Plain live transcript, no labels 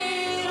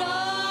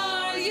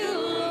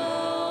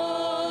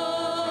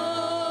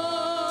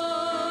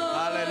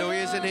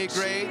Isn't he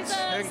great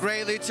and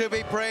greatly to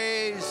be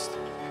praised?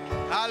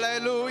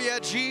 Hallelujah,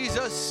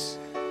 Jesus.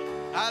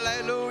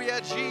 Hallelujah,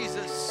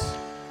 Jesus.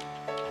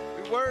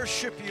 We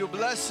worship you.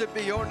 Blessed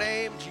be your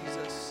name,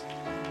 Jesus.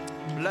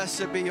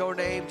 Blessed be your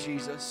name,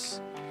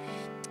 Jesus.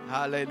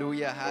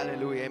 Hallelujah,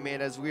 hallelujah.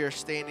 Amen. As we are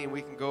standing,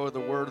 we can go to the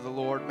word of the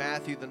Lord.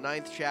 Matthew, the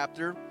 9th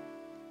chapter.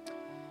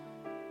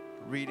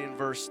 Reading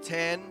verse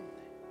 10.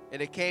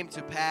 And it came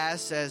to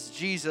pass, as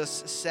Jesus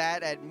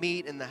sat at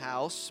meat in the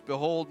house,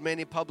 behold,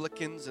 many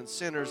publicans and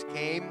sinners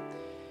came,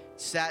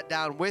 sat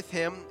down with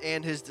him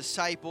and his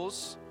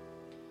disciples.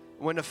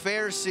 When the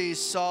Pharisees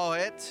saw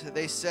it,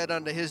 they said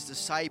unto his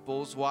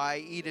disciples,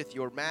 Why eateth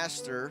your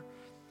master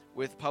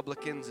with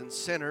publicans and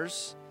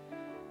sinners?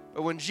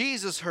 But when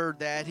Jesus heard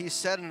that, he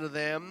said unto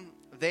them,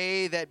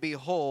 They that be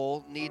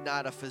whole need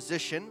not a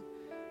physician,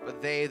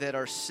 but they that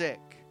are sick.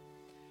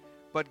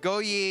 But go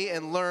ye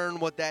and learn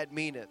what that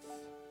meaneth.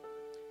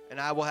 And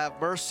I will have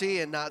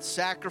mercy and not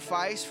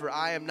sacrifice, for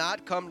I am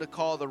not come to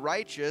call the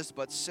righteous,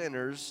 but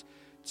sinners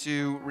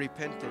to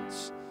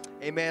repentance.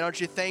 Amen. Aren't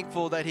you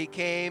thankful that he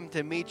came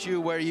to meet you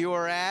where you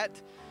are at?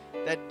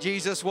 That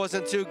Jesus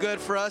wasn't too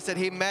good for us, that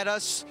he met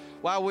us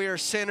while we are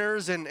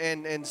sinners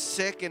and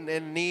sick and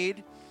in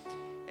need.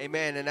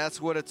 Amen. And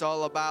that's what it's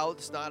all about.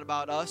 It's not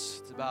about us.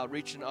 It's about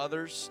reaching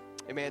others.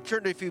 Amen.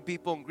 Turn to a few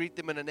people and greet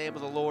them in the name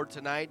of the Lord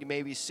tonight. You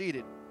may be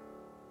seated.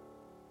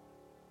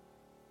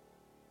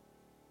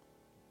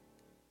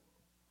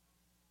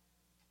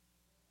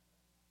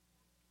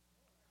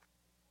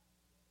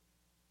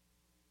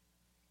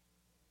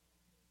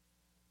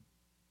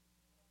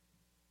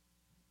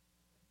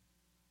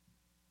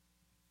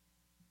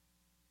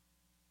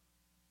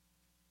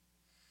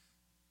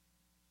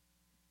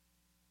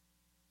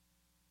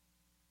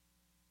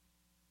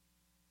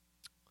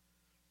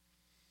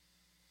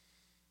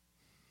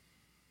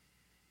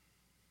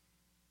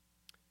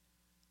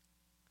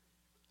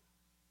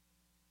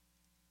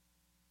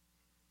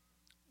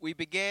 We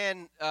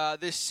began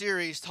this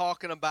series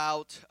talking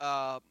about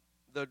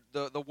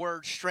the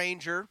word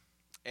stranger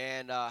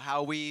and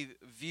how we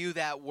view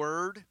that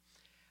word.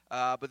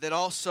 But then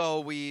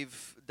also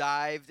we've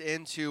dived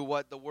into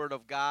what the Word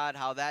of God,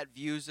 how that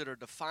views it or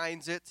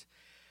defines it.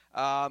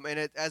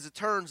 As it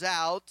turns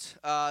out,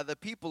 the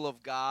people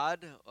of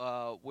God,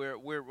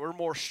 we're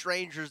more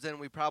strangers than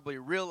we probably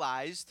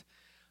realized,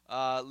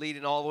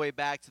 leading all the way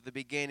back to the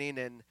beginning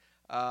and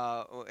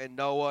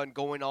Noah and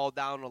going all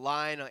down the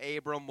line.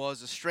 Abram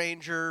was a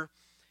stranger,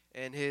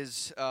 and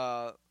his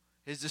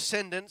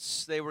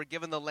descendants, they were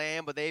given the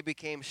land, but they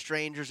became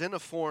strangers in a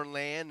foreign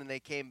land, and they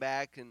came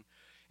back and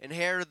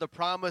inherited the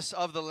promise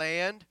of the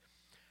land.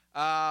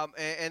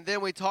 And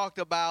then we talked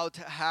about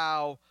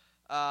how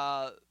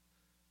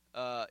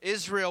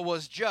Israel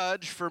was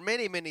judged for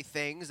many, many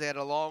things. They had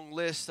a long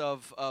list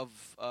of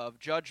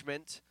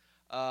judgment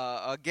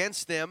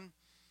against them.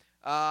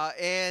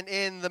 And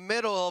in the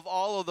middle of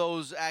all of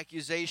those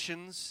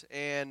accusations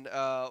and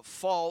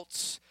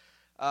faults,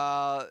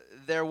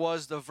 there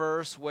was the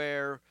verse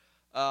where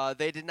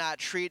they did not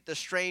treat the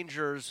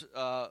strangers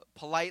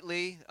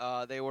politely.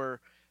 They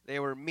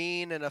were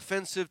mean and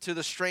offensive to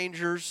the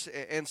strangers.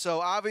 And so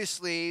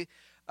obviously,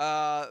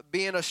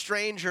 being a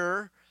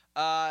stranger,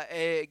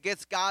 it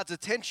gets God's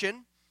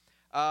attention.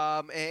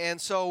 And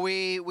so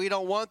we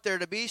don't want there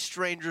to be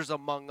strangers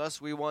among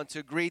us. We want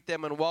to greet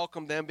them and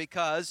welcome them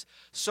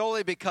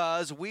solely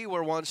because we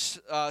were once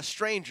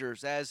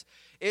strangers. As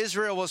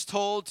Israel was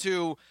told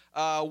to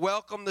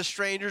welcome the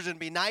strangers and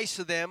be nice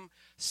to them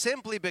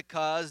simply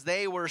because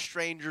they were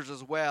strangers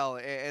as well.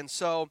 And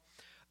so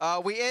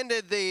we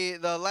ended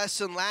the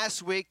lesson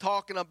last week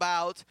talking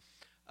about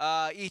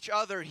each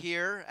other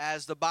here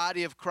as the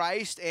body of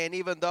Christ. And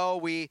even though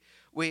we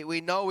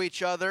know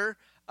each other,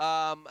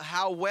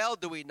 how well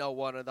do we know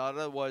one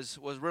another was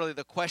really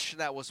the question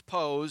that was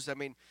posed. I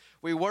mean,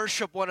 we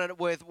worship one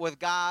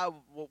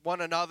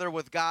another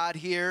with God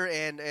here,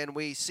 and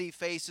we see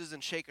faces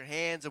and shake our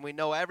hands, and we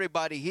know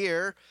everybody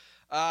here.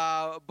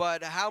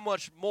 But how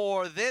much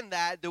more than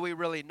that do we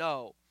really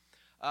know?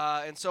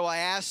 And so I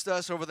asked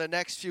us over the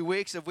next few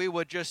weeks if we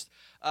would just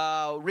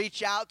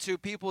reach out to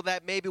people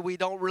that maybe we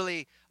don't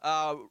really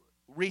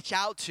reach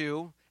out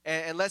to.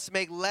 And let's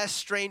make less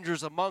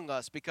strangers among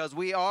us, because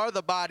we are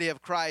the body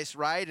of Christ,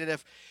 right? And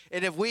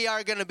if we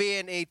are going to be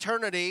in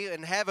eternity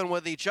in heaven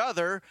with each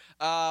other,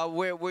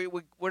 we're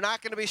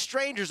not going to be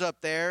strangers up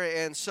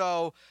there. And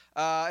so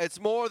it's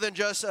more than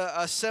just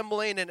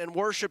assembling and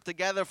worship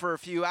together for a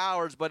few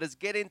hours, but it's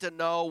getting to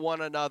know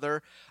one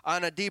another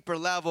on a deeper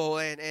level.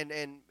 And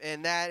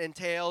that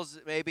entails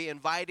maybe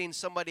inviting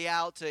somebody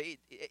out to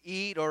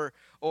eat or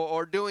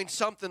doing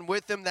something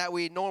with them that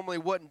we normally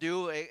wouldn't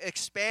do,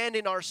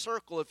 expanding our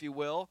circle, if you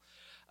will,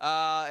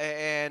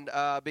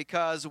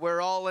 because we're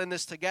all in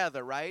this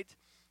together, right?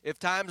 If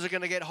times are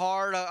going to get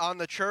hard on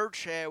the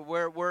church,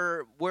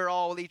 we're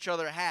all each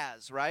other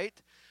has, right?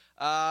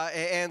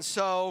 And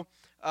so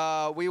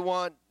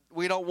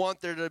we don't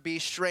want there to be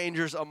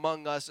strangers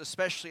among us,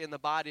 especially in the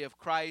body of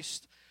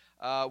Christ.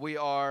 We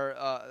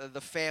are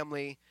the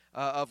family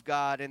of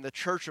God and the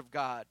church of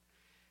God.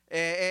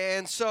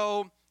 And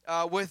so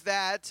with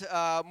that,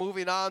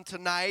 moving on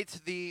tonight,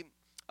 the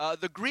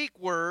Greek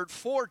word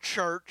for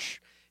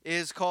church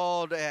is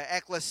called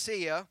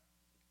ecclesia,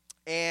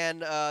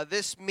 and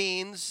this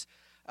means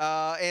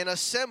an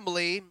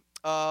assembly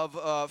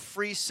of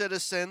free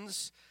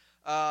citizens.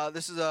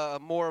 This is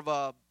more of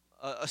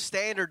a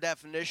standard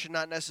definition,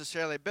 not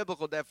necessarily a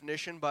biblical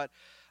definition, but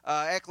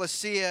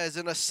ecclesia is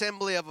an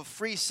assembly of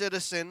free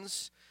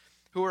citizens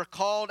who are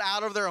called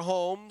out of their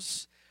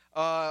homes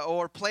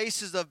or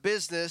places of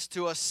business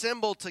to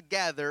assemble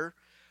together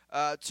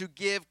to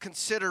give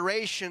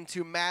consideration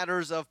to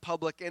matters of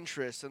public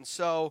interest. And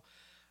so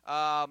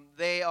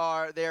they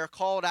are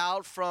called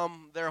out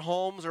from their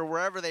homes or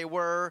wherever they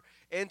were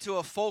into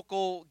a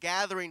focal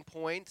gathering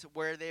point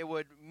where they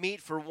would meet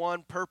for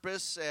one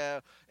purpose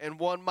and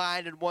one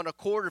mind and one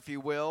accord, if you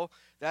will.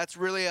 That's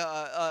really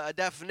a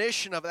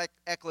definition of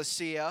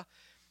ecclesia.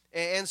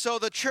 And so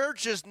the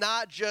church is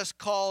not just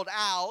called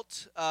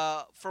out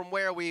from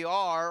where we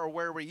are or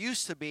where we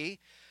used to be,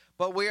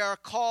 but we are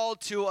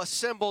called to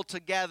assemble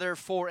together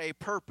for a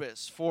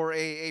purpose, for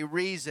a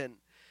reason.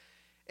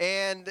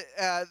 And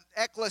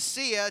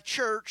ecclesia,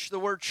 church, the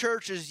word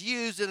church is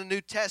used in the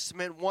New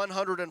Testament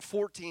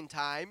 114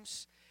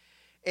 times.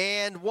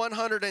 And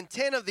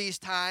 110 of these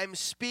times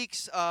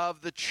speaks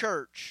of the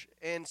church,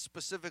 and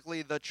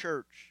specifically the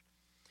church.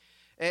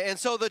 And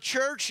so the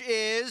church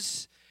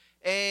is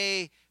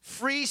the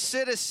free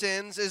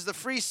citizens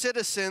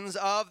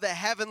of the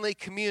heavenly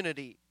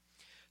community,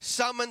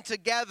 summoned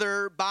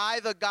together by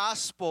the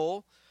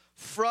gospel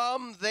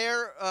from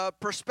their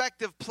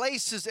prospective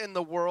places in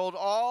the world,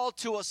 all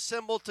to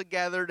assemble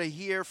together to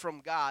hear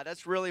from God.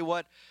 That's really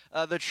what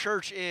the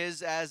church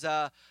is as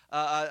a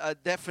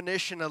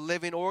definition, a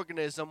living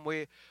organism.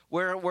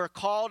 We're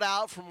called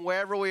out from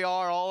wherever we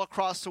are all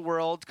across the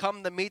world,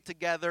 come to meet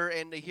together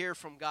and to hear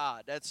from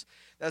God.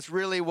 That's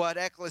really what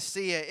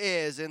ecclesia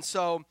is. And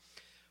so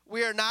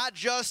we are not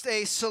just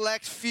a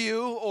select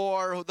few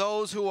or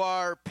those who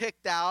are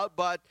picked out,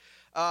 but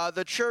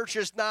the church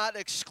is not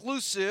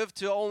exclusive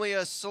to only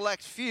a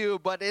select few,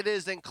 but it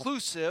is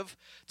inclusive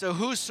to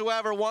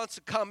whosoever wants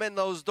to come in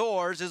those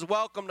doors is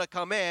welcome to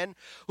come in.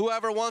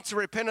 Whoever wants to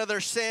repent of their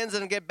sins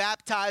and get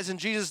baptized in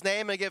Jesus'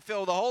 name and get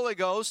filled with the Holy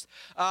Ghost,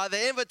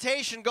 the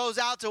invitation goes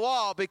out to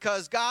all,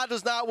 because God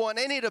does not want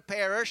any to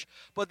perish,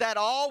 but that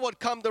all would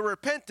come to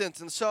repentance.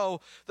 And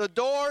so the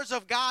doors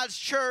of God's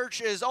church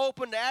is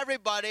open to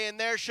everybody, and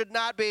there should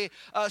not be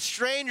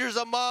strangers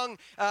among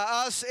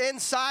us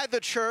inside the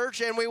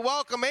church, and we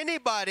welcome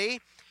anybody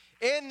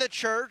in the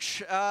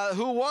church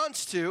who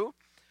wants to.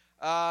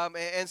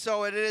 And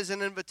so it is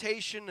an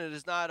invitation. It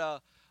is not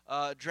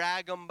a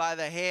drag them by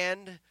the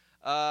hand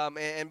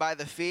and by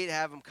the feet,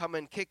 have them come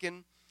in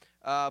kicking.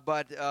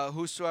 But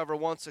whosoever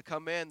wants to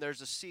come in,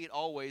 there's a seat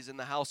always in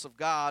the house of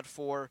God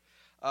for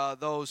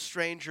those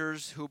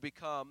strangers who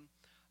become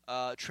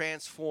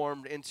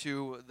transformed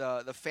into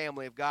the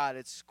family of God.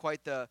 It's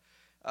quite the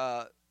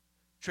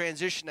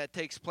transition that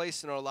takes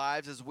place in our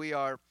lives as we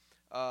are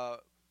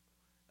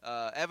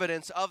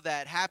evidence of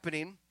that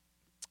happening.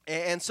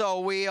 And so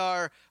we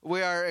are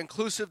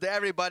inclusive to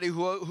everybody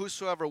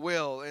whosoever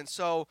will. And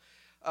so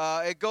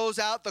it goes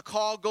out, the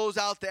call goes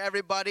out to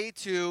everybody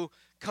to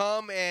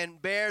come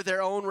and bear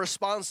their own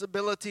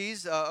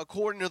responsibilities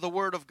according to the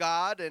Word of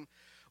God. And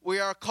we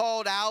are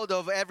called out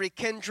of every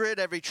kindred,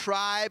 every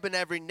tribe, and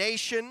every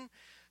nation,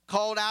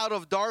 called out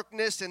of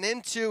darkness and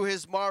into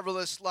His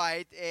marvelous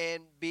light,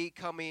 and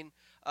becoming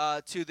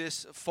to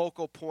this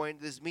focal point,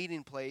 this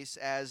meeting place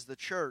as the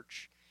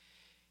church.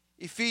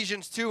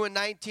 Ephesians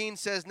 2:19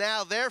 says,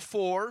 "Now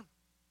therefore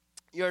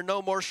you are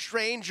no more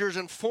strangers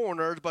and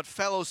foreigners, but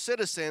fellow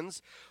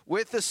citizens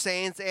with the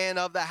saints and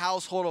of the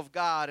household of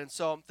God." And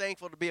so I'm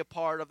thankful to be a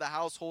part of the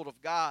household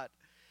of God.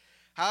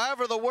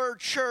 However, the word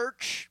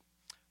church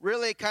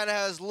really kind of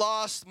has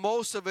lost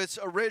most of its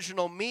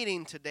original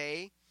meaning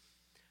today.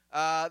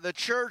 The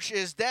church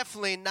is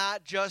definitely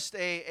not just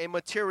a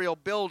material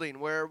building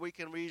where we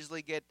can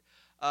easily get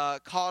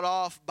caught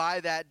off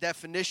by that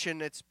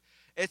definition.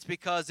 It's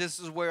because this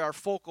is where our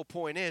focal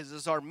point is.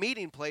 This is our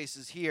meeting place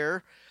is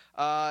here.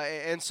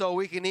 And so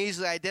we can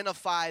easily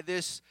identify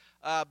this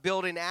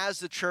building as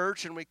the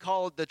church, and we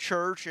call it the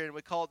church, and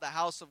we call it the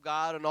house of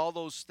God, and all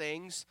those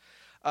things.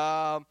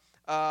 But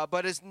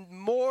it's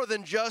more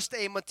than just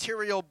a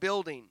material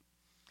building.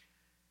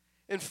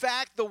 In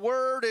fact, the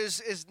word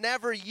is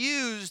never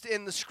used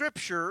in the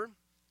Scripture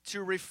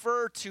to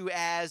refer to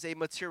as a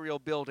material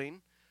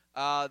building.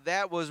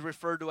 That was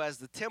referred to as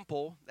the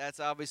temple. That's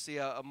obviously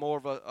more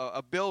of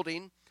a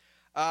building.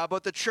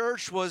 But the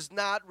church was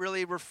not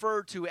really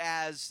referred to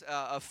as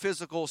a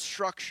physical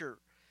structure.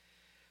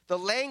 The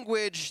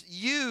language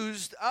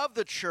used of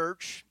the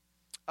church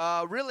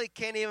really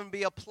can't even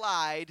be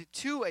applied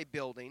to a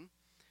building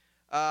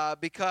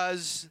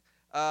because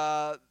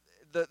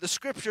the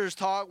Scriptures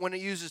talk, when it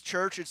uses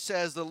church, it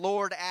says the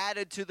Lord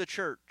added to the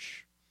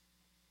church.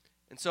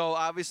 And so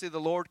obviously the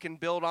Lord can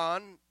build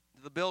on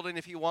the building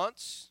if He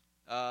wants.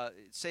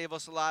 Save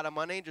us a lot of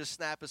money, just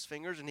snap His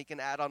fingers and He can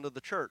add on to the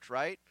church,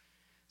 right?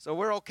 So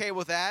we're okay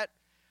with that.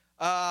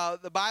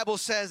 The Bible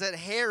says that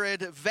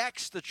Herod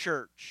vexed the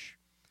church.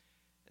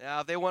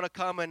 Now, if they want to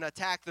come and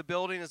attack the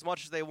building as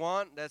much as they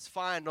want, that's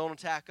fine. Don't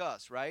attack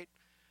us, right?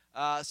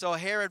 So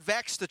Herod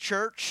vexed the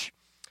church.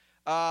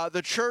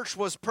 The church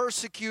was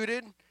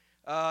persecuted.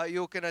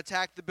 You can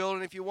attack the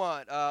building if you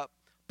want.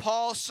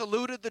 Paul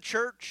saluted the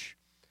church.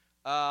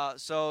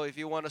 So if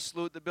you want to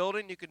salute the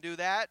building, you can do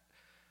that.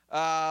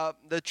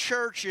 The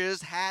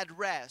churches had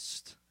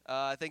rest.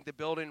 I think the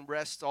building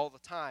rests all the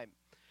time.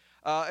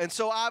 And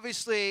so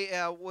obviously,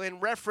 when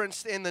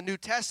referenced in the New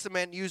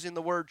Testament using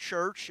the word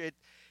church,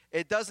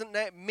 it doesn't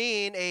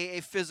mean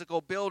a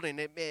physical building.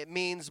 It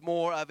means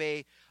more of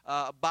a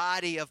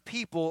body of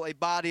people, a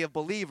body of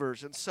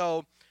believers. And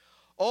so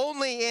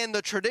only in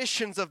the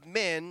traditions of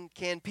men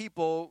can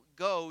people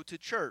go to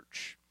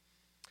church.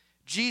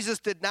 Jesus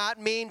did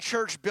not mean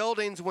church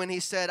buildings when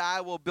he said,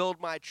 I will build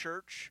my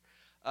church.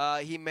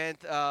 He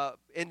meant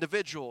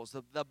individuals,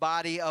 the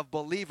body of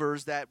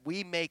believers that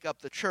we make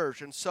up the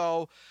church. And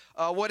so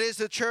what is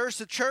the church?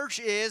 The church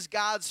is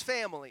God's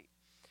family.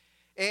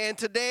 And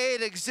today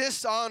it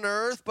exists on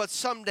earth, but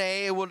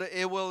someday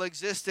it will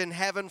exist in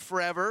heaven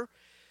forever.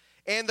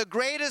 And the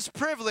greatest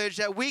privilege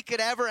that we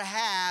could ever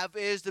have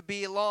is to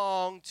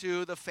belong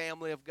to the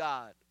family of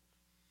God.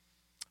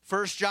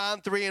 1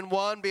 John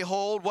 3:1,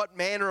 behold, what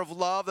manner of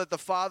love that the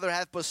Father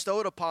hath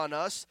bestowed upon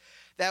us,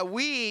 that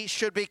we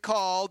should be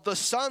called the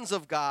sons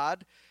of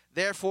God.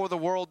 Therefore the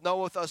world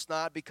knoweth us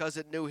not, because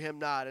it knew him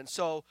not. And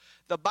so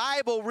the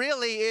Bible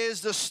really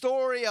is the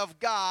story of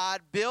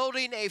God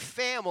building a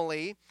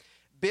family,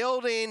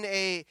 building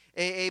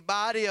a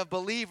body of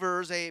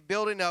believers,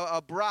 building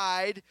a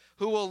bride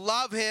who will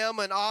love him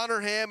and honor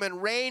him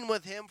and reign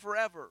with him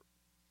forever.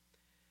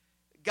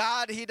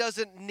 God, he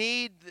doesn't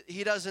need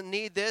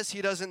this.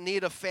 He doesn't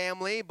need a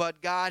family,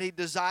 but God, he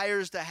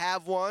desires to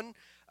have one,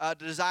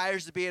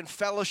 desires to be in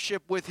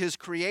fellowship with his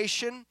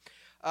creation,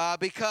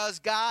 because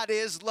God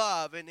is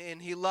love,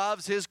 and he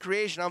loves his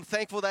creation. I'm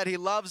thankful that he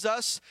loves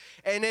us,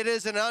 and it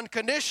is an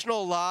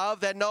unconditional love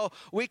that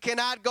we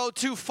cannot go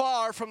too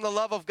far from the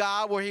love of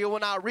God where he will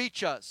not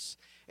reach us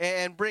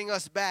and bring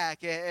us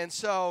back. And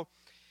so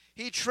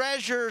he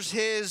treasures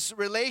his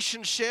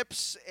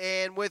relationships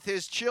and with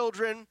his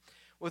children,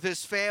 with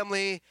his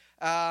family,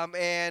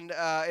 and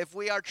if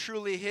we are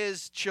truly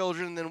his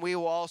children, then we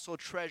will also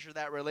treasure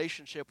that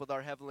relationship with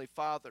our Heavenly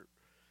Father.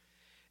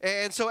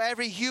 And so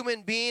every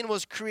human being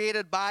was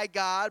created by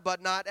God,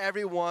 but not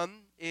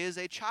everyone is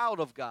a child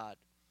of God.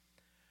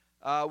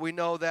 We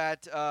know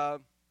that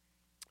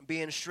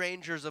being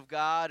strangers of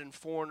God and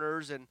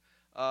foreigners and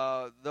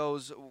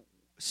those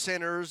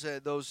sinners,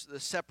 those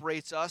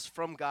separates us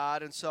from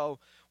God. And so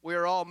we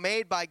are all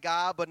made by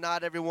God, but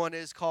not everyone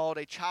is called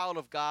a child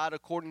of God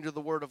according to the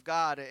Word of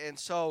God. And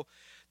so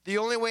the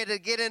only way to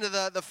get into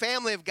the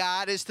family of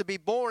God is to be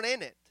born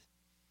in it.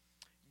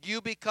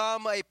 You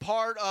become a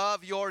part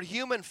of your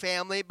human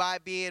family by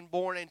being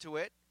born into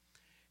it.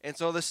 And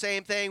so the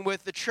same thing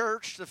with the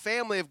church, the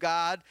family of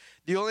God.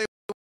 The only way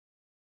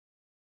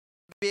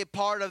to be a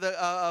part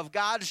of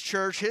God's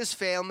church, his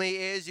family,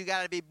 is you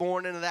got to be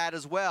born into that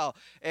as well.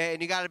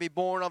 And you got to be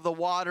born of the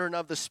water and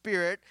of the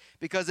Spirit,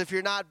 because if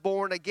you're not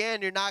born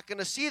again, you're not going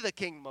to see the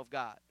kingdom of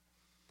God.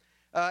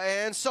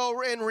 And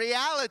so in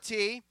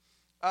reality,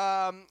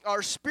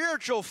 our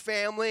spiritual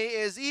family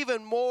is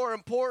even more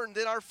important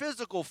than our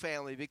physical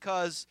family,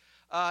 because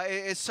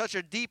it's such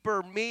a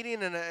deeper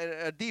meaning and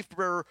a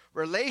deeper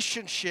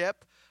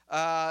relationship,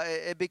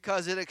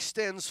 because it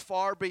extends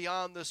far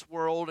beyond this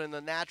world and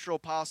the natural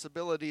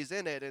possibilities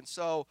in it. And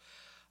so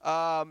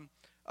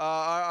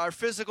our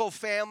physical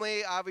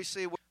family,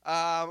 obviously,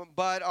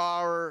 but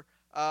our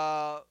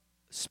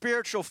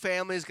spiritual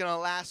family is going to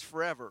last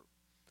forever.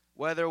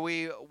 Whether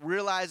we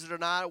realize it or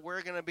not,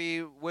 we're going to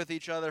be with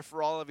each other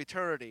for all of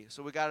eternity.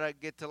 So we got to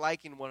get to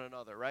liking one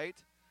another, right?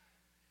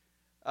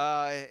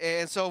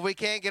 And so if we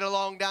can't get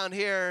along down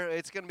here,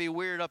 it's going to be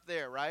weird up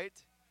there, right?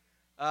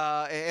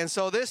 And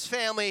so this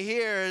family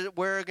here,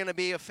 we're going to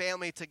be a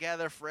family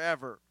together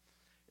forever.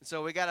 And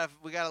so we got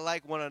to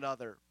like one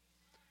another.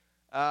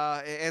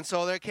 And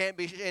so there can't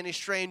be any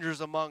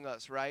strangers among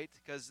us, right?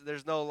 Because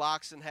there's no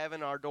locks in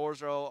heaven. Our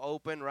doors are all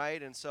open,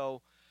 right? And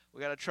so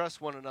we got to trust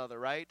one another,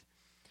 right?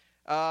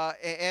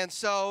 And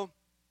so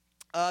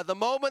the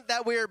moment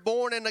that we are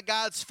born into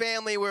God's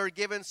family, we're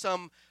given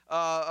some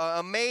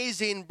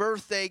amazing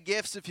birthday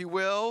gifts, if you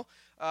will.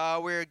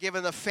 We're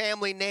given a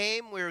family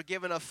name. We're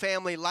given a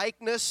family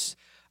likeness,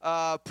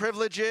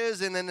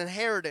 privileges, and an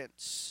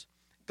inheritance.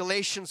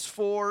 Galatians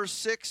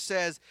 4:6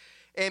 says,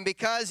 and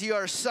because ye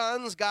are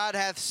sons, God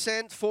hath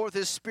sent forth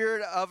his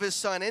Spirit of his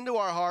Son into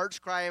our hearts,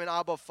 crying,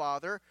 Abba,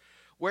 Father.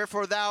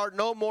 Wherefore thou art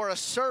no more a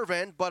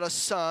servant, but a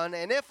son,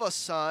 and if a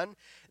son,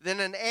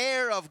 then an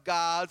heir of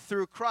God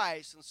through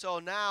Christ. And so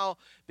now,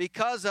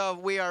 because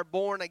we are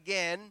born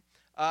again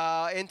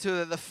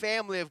into the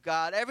family of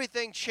God,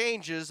 everything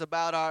changes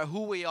about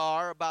who we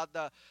are, about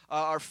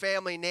our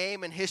family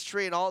name and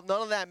history and all.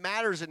 None of that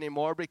matters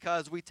anymore,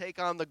 because we take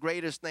on the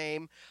greatest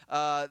name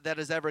that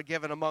is ever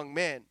given among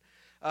men.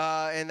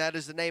 and that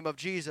is the name of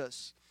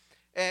Jesus.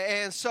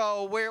 And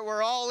so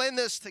we're all in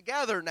this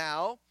together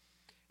now.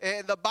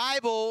 And the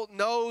Bible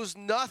knows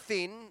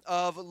nothing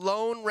of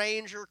Lone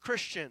Ranger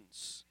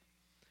Christians,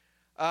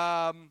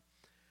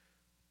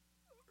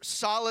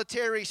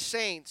 solitary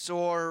saints,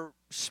 or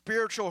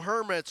spiritual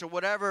hermits, or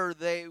whatever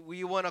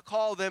we want to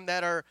call them,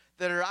 that are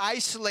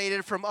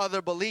isolated from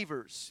other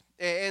believers.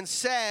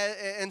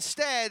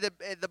 Instead,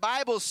 the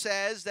Bible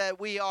says that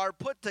we are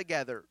put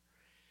together.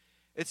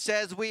 It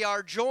says we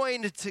are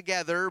joined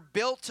together,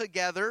 built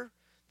together,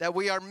 that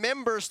we are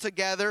members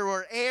together,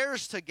 we're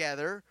heirs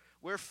together,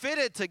 we're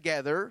fitted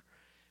together,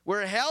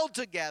 we're held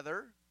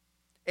together,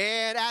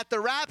 and at the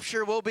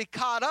rapture we'll be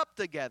caught up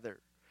together.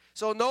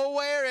 So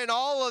nowhere in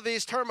all of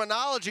these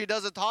terminology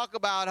does it talk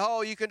about,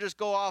 oh, you can just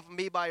go off and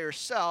be by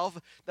yourself.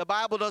 The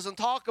Bible doesn't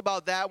talk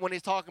about that when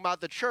he's talking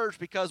about the church,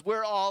 because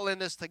we're all in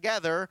this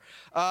together,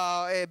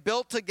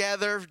 built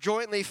together,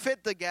 jointly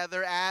fit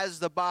together as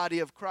the body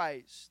of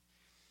Christ.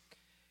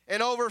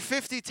 And over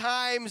 50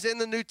 times in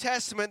the New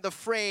Testament, the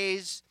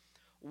phrase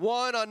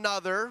one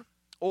another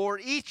or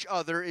each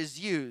other is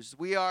used.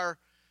 We are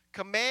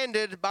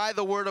commanded by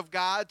the Word of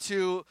God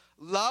to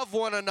love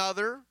one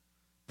another,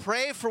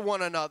 pray for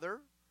one another,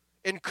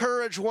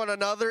 encourage one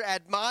another,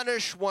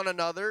 admonish one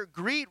another,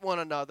 greet one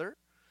another,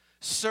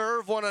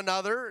 serve one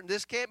another. And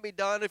this can't be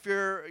done if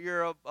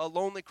you're a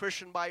lonely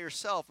Christian by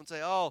yourself and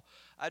say, oh,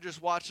 I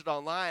just watched it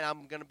online,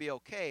 I'm going to be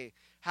okay.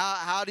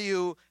 How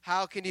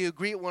can you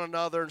greet one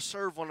another and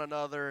serve one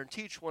another and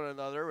teach one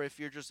another if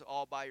you're just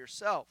all by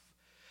yourself?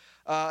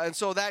 And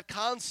so that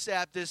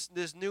concept,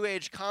 this New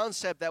Age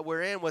concept that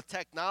we're in with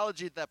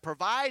technology that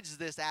provides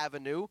this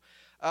avenue,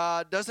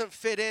 doesn't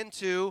fit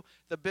into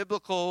the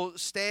biblical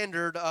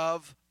standard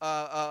of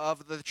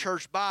the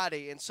church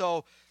body. And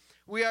so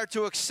we are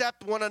to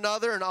accept one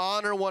another and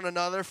honor one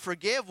another,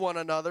 forgive one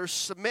another,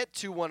 submit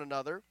to one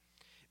another,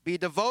 be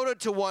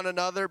devoted to one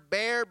another,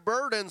 bear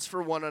burdens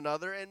for one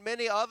another, and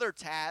many other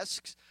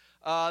tasks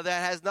that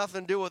has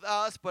nothing to do with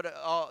us, but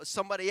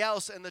somebody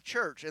else in the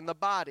church, in the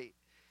body.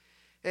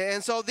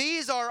 And so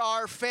these are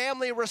our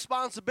family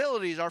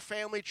responsibilities, our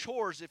family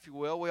chores, if you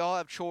will. We all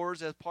have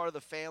chores as part of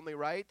the family,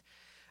 right?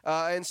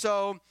 And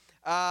so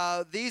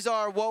these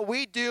are what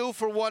we do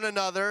for one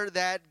another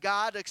that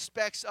God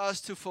expects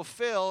us to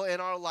fulfill in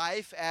our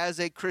life as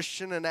a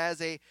Christian and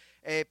as a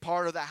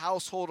part of the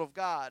household of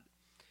God.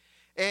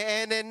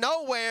 And in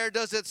nowhere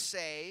does it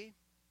say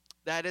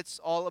that it's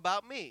all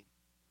about me,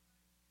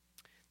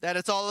 that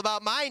it's all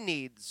about my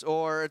needs,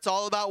 or it's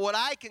all about what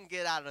I can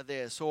get out of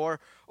this,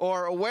 or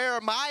where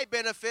are my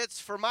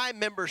benefits for my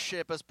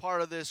membership as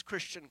part of this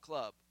Christian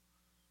club.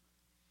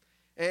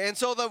 And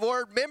so the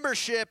word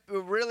membership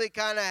really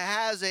kind of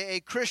has a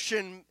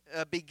Christian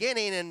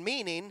beginning and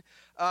meaning,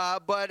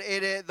 but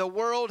the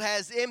world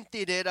has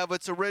emptied it of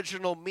its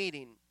original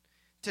meaning.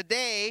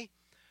 Today,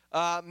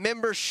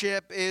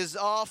 membership is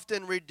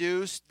often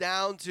reduced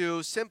down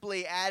to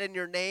simply adding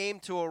your name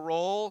to a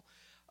roll,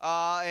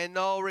 and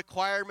no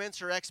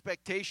requirements or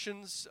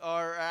expectations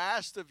are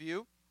asked of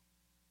you,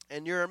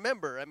 and you're a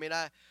member. I mean,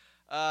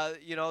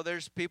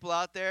 there's people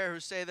out there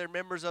who say they're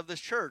members of this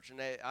church, and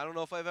I don't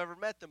know if I've ever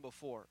met them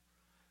before.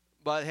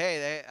 But,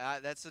 hey,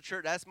 that's the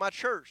church. That's my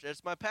church.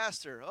 That's my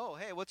pastor. Oh,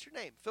 hey, what's your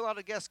name? Fill out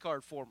a guest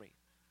card for me,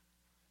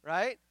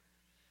 right?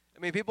 I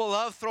mean, people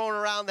love throwing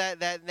around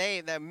that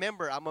name, that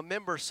member. I'm a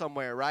member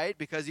somewhere, right?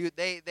 Because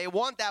they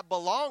want that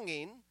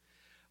belonging,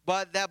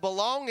 but that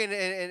belonging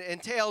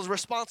entails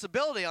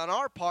responsibility on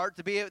our part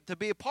to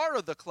be a part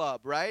of the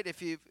club, right?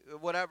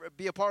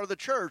 Be a part of the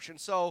church. And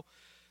so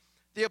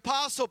the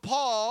Apostle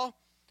Paul,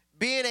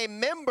 being a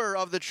member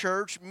of the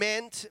church,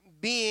 meant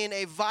being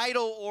a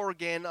vital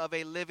organ of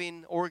a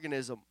living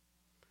organism.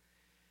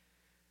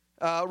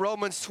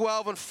 Romans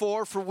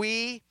 12:4,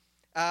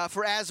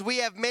 for as we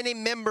have many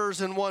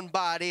members in one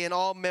body, and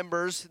all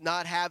members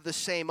not have the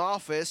same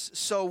office,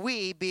 so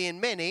we, being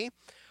many,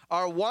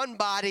 are one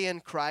body in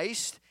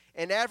Christ,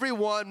 and every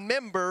one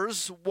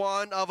members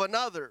one of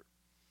another.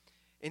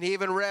 And he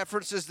even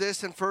references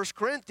this in 1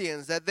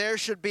 Corinthians, that there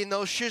should be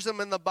no schism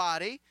in the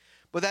body,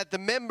 but that the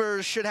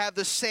members should have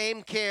the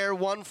same care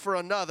one for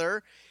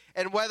another.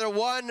 And whether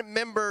one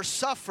member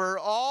suffer,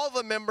 all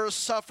the members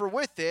suffer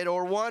with it,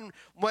 or one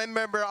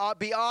member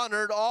be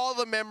honored, all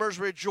the members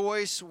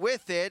rejoice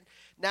with it.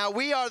 Now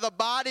we are the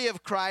body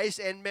of Christ,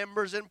 and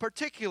members in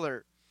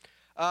particular.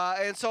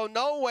 And so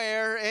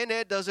nowhere in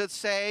it does it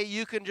say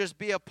you can just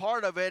be a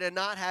part of it and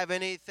not have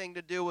anything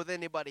to do with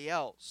anybody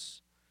else.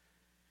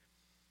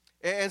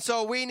 And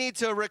so we need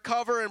to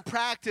recover and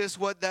practice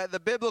what the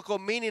biblical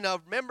meaning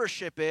of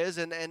membership is,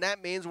 and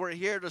that means we're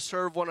here to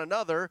serve one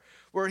another.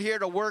 We're here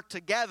to work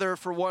together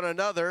for one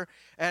another.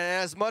 And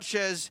as much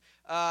as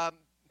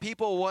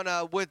people want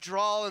to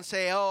withdraw and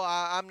say, oh,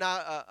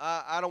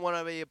 I don't want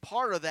to be a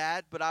part of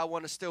that, but I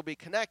want to still be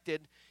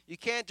connected, you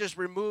can't just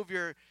remove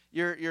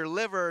your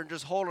liver and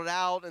just hold it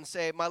out and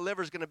say, my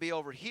liver's going to be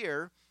over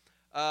here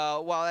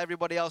while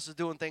everybody else is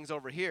doing things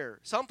over here.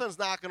 Something's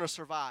not going to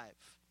survive.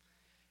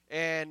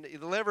 And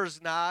the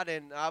liver's not,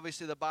 and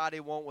obviously the body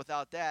won't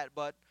without that.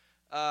 But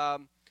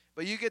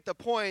But you get the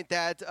point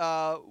that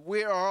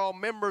we are all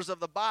members of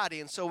the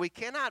body, and so we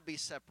cannot be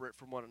separate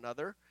from one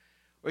another.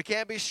 We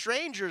can't be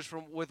strangers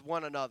with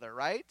one another,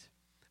 right?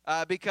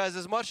 Because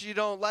as much as you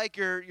don't like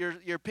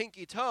your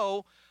pinky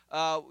toe,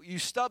 you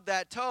stub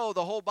that toe,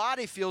 the whole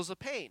body feels the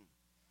pain.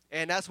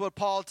 And that's what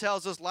Paul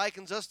tells us,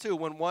 likens us to.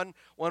 When one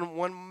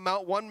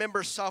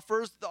member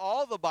suffers,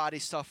 all the body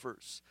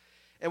suffers.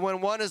 And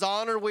when one is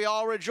honored, we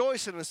all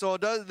rejoice in it. So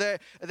that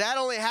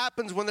only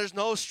happens when there's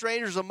no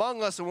strangers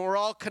among us and when we're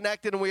all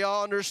connected and we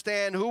all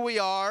understand who we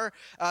are,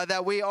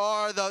 that we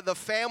are the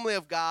family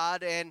of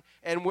God, and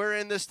we're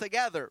in this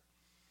together.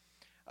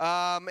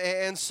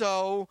 And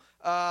so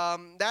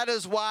that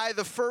is why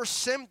the first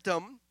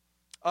symptom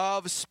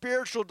of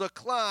spiritual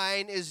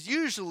decline is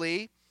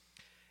usually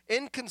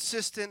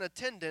inconsistent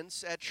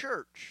attendance at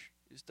church.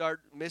 You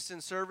start missing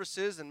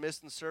services,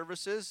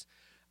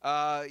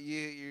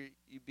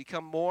 you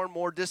become more and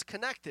more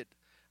disconnected.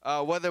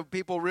 Whether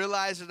people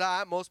realize it or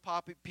not, most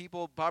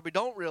people probably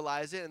don't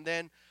realize it, and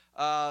then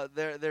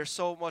they're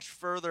so much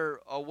further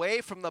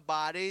away from the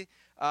body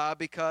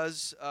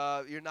because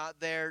you're not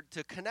there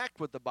to connect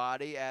with the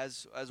body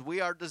as we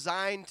are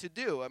designed to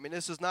do. I mean,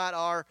 this is not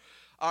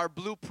our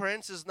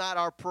blueprints, is not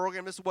our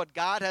program. This is what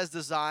God has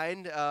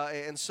designed.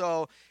 And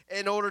so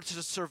in order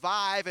to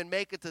survive and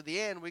make it to the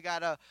end, we got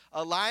to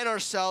align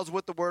ourselves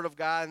with the Word of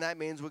God, and that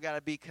means we got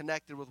to be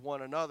connected with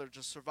one another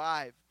to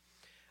survive.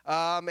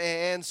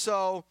 And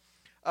so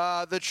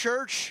the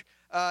church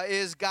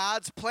is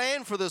God's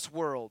plan for this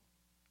world.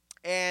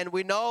 And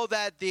we know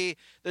that the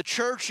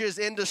church is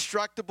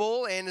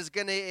indestructible and is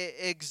going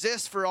to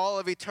exist for all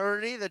of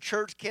eternity. The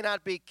church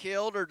cannot be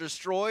killed or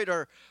destroyed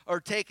or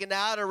taken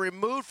out or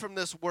removed from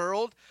this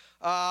world.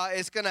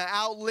 It's going to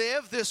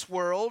outlive this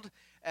world.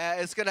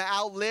 It's going to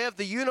outlive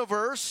the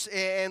universe,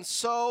 and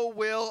so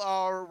will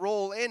our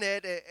role in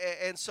it.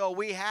 And so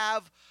we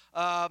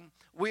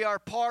are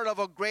part of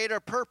a greater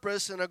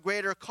purpose and a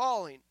greater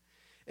calling.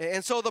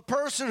 And so the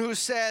person who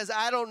says,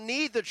 I don't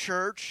need the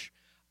church,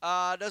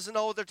 doesn't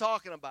know what they're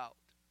talking about.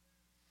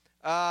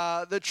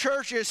 The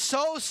church is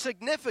so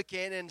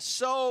significant and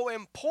so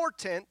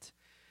important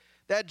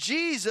that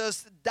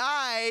Jesus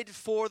died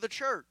for the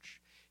church.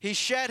 He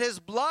shed his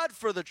blood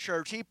for the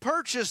church. He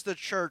purchased the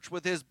church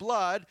with his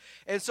blood.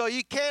 And so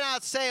you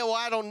cannot say, well,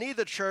 I don't need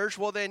the church.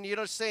 Well, then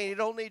you're saying you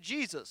don't need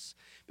Jesus.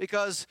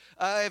 Because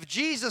if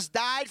Jesus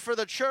died for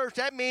the church,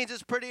 that means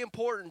it's pretty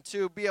important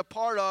to be a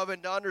part of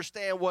and to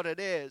understand what it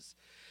is.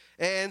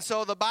 And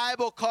so the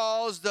Bible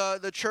calls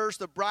the church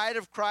the bride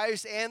of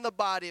Christ and the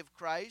body of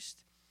Christ.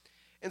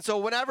 And so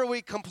whenever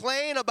we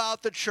complain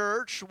about the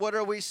church, what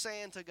are we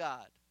saying to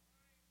God?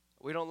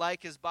 We don't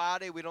like his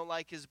body. We don't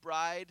like his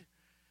bride.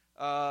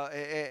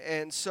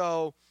 And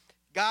so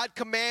God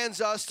commands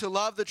us to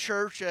love the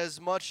church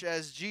as much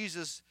as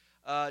Jesus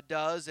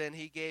does, and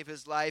he gave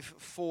his life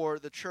for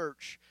the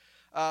church.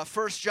 1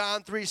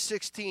 John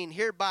 3:16,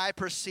 hereby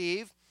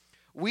perceive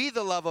we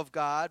the love of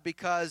God,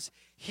 because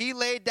he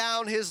laid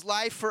down his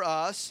life for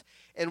us,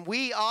 and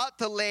we ought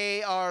to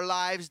lay our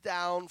lives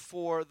down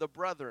for the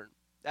brethren.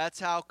 That's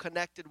how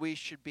connected we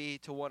should be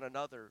to one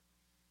another.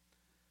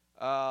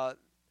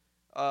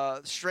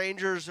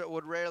 Strangers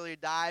would rarely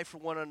die for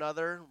one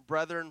another.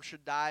 Brethren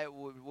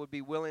would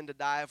be willing to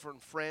die for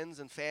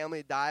friends and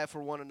family, die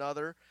for one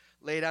another,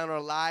 lay down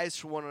our lives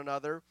for one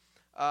another.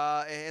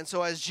 And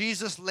so as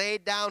Jesus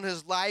laid down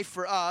his life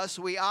for us,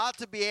 we ought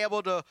to be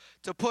able to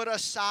put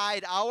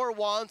aside our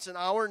wants and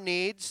our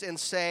needs and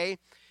say,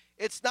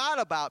 it's not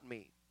about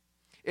me.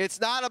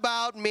 It's not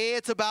about me,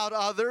 it's about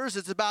others.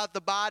 It's about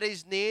the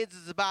body's needs.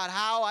 It's about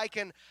how I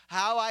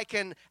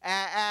can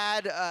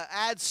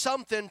add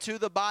something to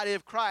the body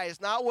of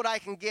Christ. Not what I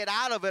can get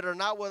out of it or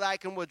not what I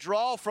can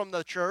withdraw from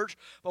the church,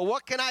 but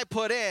what can I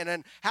put in?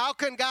 And how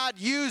can God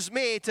use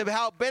me to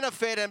help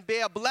benefit and be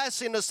a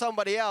blessing to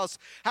somebody else?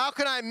 How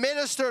can I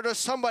minister to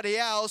somebody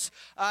else?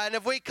 And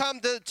if we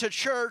come to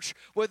church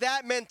with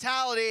that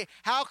mentality,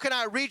 how can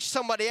I reach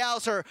somebody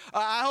else? Or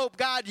I hope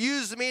God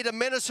used me to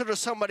minister to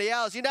somebody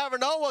else. You never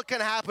know what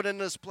can happen in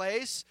this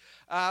place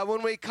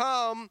when we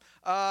come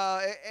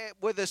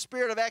with a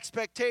spirit of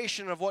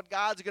expectation of what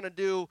God's going to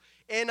do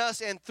in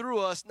us and through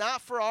us, not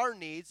for our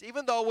needs,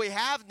 even though we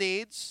have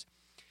needs.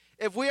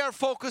 If we are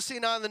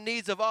focusing on the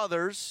needs of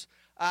others,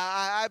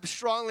 I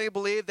strongly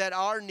believe that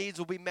our needs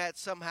will be met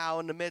somehow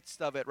in the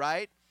midst of it,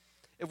 right?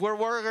 If we're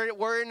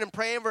worrying and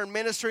praying for and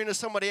ministering to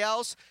somebody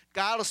else,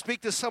 God will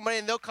speak to somebody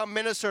and they'll come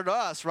minister to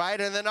us, right?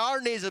 And then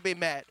our needs will be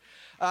met.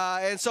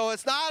 And so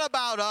it's not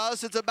about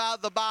us. It's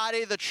about the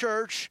body, the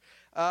church,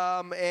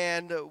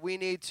 and we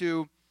need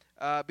to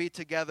be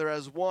together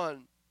as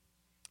one.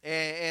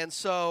 And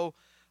so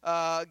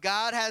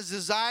God has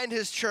designed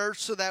his church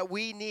so that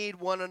we need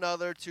one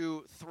another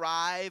to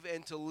thrive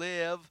and to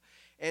live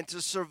and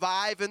to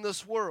survive in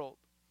this world.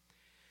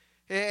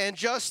 And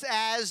just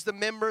as the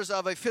members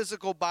of a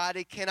physical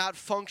body cannot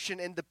function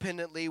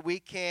independently, we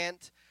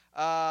can't,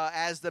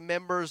 as the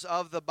members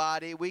of the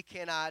body, we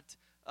cannot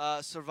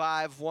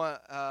survive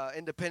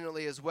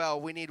independently as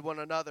well. We need one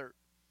another.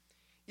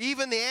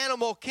 Even the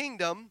animal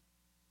kingdom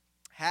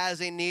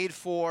has a need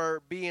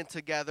for being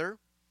together.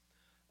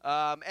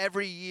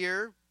 Every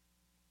year,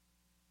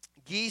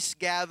 geese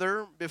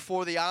gather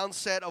before the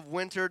onset of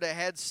winter to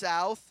head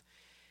south,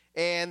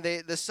 and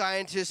the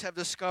scientists have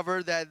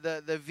discovered that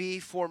the V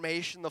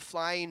formation, the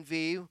flying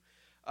V,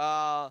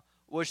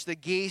 which the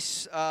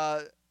geese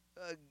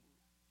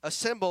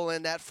assemble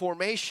in that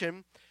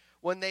formation,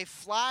 when they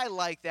fly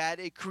like that,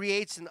 it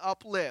creates an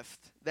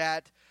uplift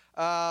that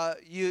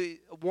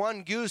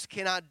one goose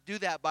cannot do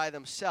that by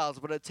themselves,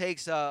 but it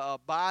takes a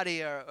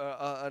body or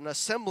an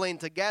assembling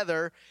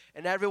together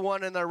and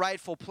everyone in their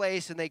rightful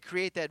place, and they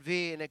create that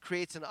V, and it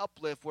creates an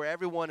uplift where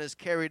everyone is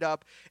carried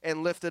up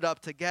and lifted up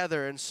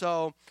together. And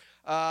so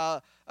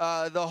the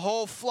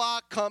whole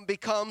flock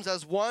becomes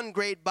as one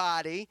great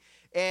body,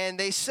 and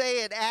they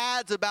say it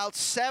adds about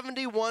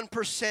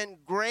 71%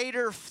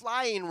 greater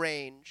flying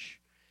range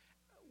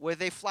where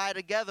they fly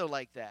together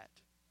like that.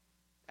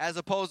 As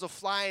opposed to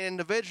flying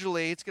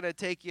individually, it's going to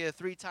take you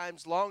 3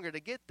 times longer to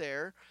get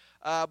there.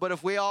 But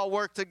if we all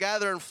work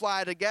together and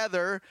fly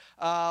together,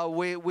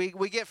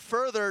 we get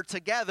further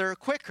together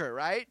quicker,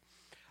 right?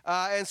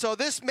 And so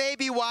this may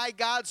be why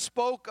God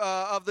spoke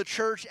of the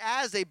church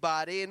as a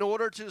body. In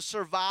order to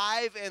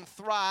survive and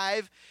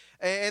thrive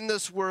in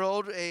this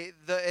world,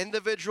 the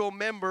individual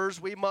members,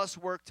 we must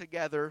work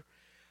together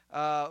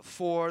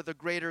for the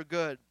greater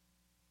good.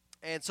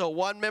 And so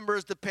one member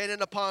is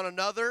dependent upon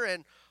another,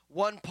 and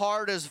one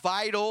part is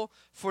vital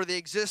for the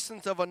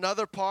existence of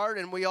another part,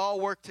 and we all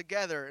work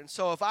together. And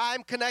so if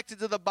I'm connected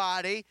to the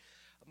body,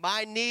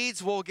 my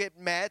needs will get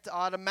met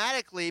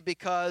automatically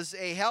because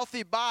a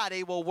healthy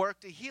body will work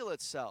to heal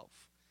itself.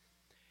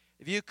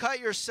 If you cut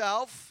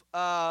yourself,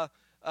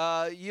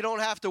 you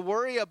don't have to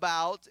worry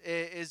about,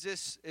 is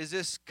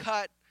this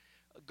cut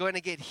going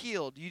to get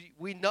healed?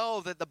 We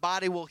know that the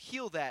body will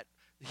heal that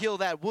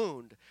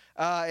wound.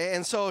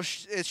 And so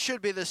it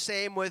should be the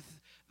same with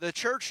the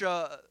church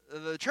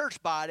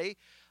body.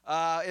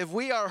 If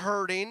we are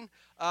hurting,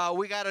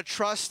 we got to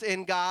trust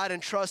in God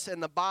and trust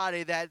in the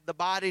body that the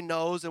body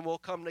knows and will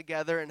come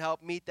together and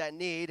help meet that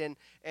need,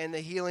 and the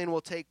healing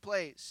will take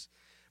place.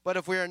 But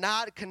if we are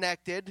not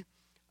connected,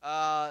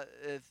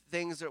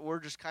 things that we're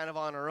just kind of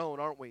on our own,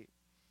 aren't we?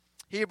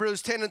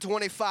 Hebrews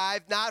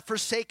 10:25, not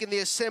forsaking the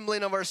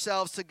assembling of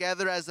ourselves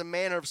together as the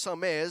manner of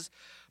some is,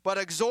 but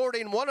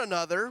exhorting one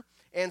another,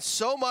 and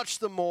so much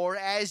the more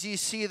as ye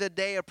see the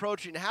day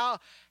approaching. How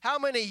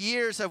many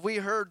years have we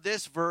heard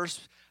this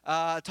verse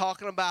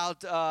talking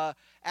about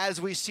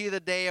as we see the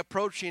day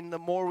approaching, the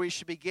more we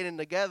should be getting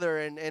together?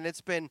 And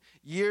it's been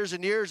years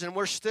and years, and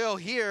we're still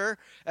here,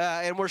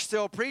 and we're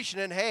still preaching.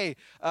 And hey,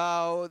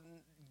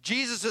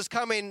 Jesus is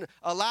coming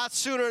a lot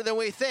sooner than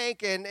we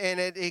think, and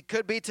it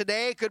could be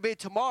today, it could be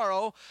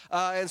tomorrow,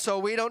 and so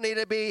we don't need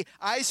to be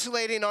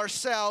isolating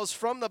ourselves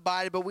from the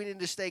body, but we need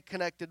to stay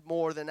connected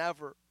more than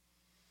ever.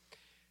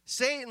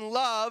 Satan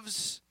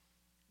loves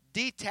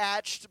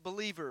detached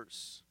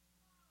believers.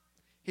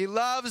 He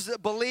loves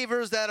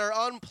believers that are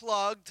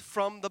unplugged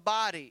from the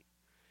body,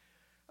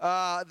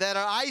 that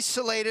are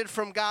isolated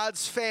from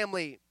God's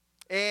family,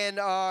 and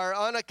are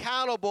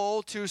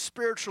unaccountable to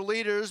spiritual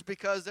leaders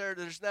because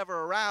there's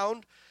never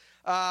around,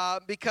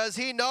 because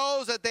he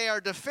knows that they are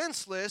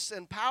defenseless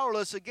and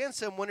powerless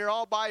against him when you're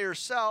all by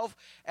yourself,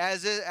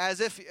 as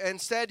if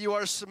instead you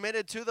are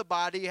submitted to the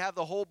body. You have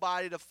the whole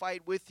body to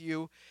fight with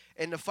you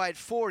and to fight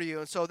for you.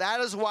 And so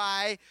that is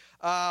why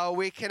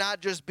we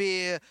cannot just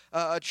be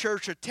a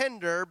church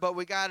attender, but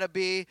we got to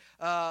be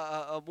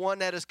one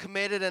that is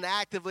committed and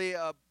actively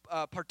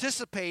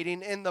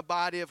participating in the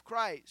body of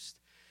Christ.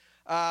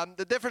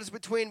 The difference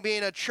between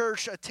being a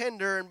church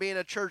attender and being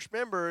a church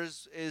member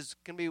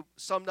can be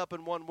summed up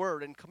in one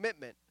word: in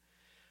commitment.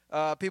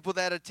 People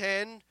that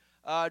attend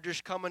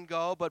just come and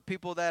go, but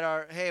people that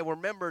are, hey, we're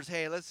members.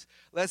 Hey, let's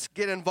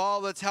get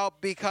involved. Let's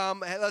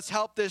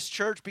help this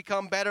church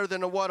become better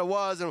than what it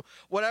was, and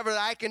whatever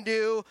I can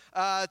do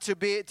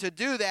to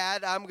do that,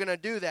 I'm going to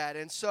do that.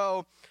 And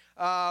so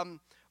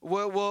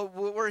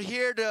we're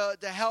here to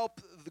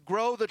help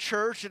grow the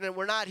church, and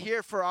we're not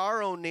here for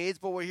our own needs,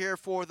 but we're here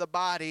for the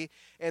body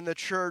and the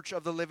church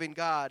of the living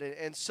God.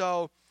 And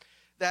so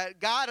that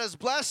God has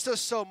blessed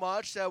us so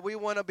much that we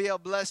want to be a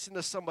blessing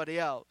to somebody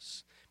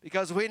else,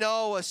 because we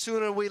know as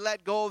soon as we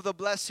let go of the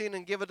blessing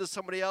and give it to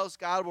somebody else,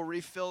 God will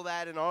refill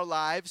that in our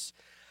lives.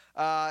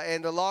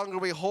 And the longer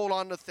we hold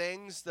on to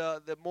things,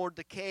 the more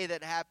decay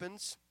that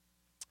happens.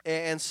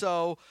 And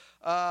so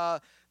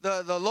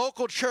the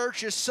local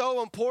church is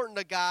so important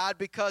to God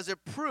because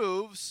it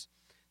proves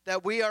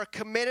that we are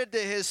committed to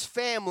his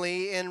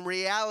family in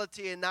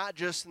reality and not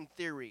just in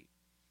theory.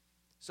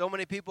 So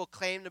many people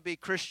claim to be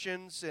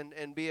Christians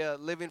and be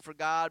living for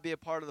God, be a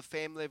part of the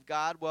family of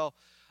God. Well,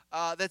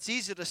 that's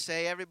easy to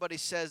say. Everybody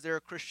says they're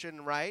a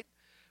Christian, right?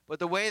 But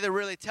the way to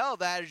really tell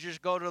that is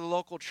just go to the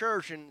local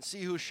church and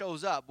see who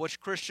shows up, which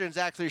Christians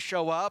actually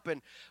show up,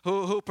 and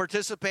who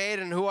participate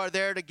and who are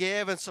there to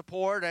give and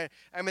support. And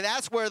I mean,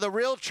 that's where the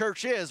real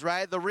church is,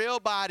 right? The real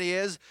body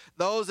is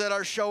those that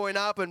are showing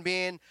up and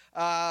being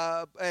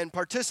and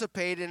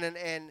participating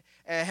and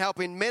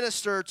helping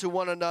minister to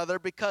one another,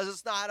 because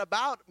it's not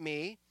about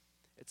me,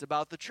 it's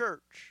about the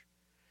church.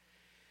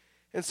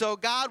 And so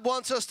God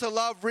wants us to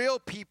love real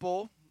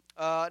people,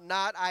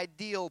 not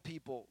ideal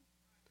people.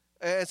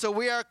 And so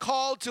we are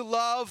called to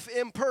love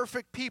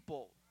imperfect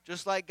people,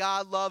 just like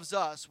God loves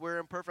us. We're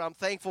imperfect. I'm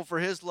thankful for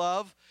His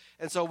love,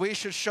 and so we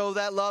should show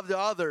that love to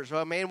others.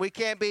 I mean, we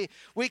can't be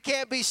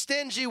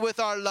stingy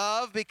with our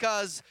love,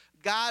 because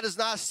God is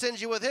not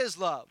stingy with His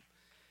love.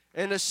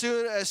 And as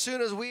soon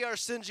as we are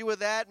stingy with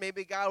that,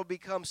 maybe God will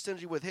become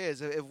stingy with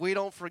His. If we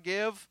don't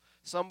forgive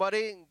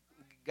somebody,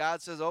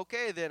 God says,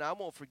 okay, then I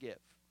won't forgive.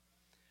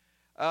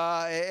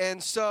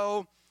 And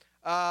so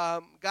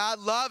God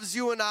loves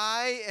you and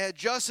I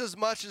just as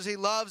much as He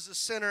loves the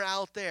sinner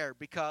out there,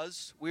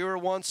 because we were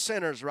once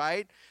sinners,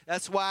 right?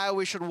 That's why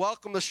we should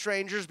welcome the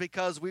strangers,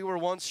 because we were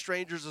once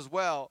strangers as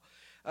well.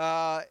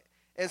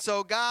 And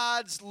so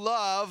God's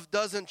love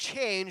doesn't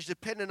change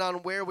depending on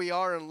where we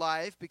are in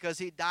life, because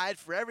He died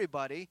for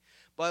everybody.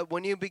 But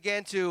when you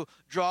begin to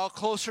draw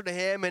closer to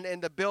Him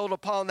and to build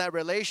upon that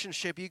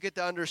relationship, you get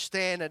to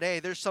understand that, hey,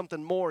 there's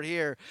something more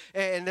here.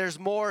 And there's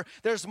more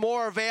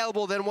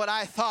available than what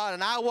I thought.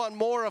 And I want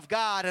more of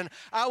God. And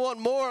I want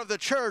more of the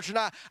church. And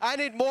I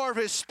need more of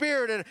His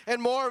Spirit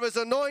and more of His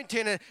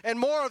anointing and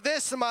more of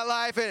this in my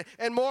life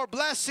and more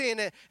blessing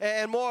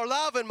and more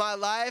love in my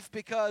life,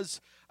 because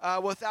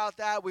without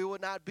that, we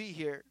would not be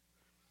here.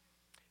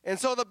 And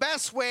so the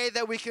best way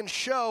that we can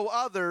show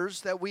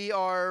others that we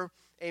are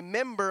a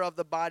member of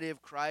the body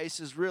of Christ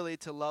is really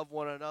to love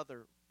one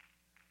another.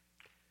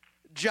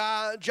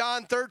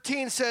 John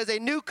 13 says, a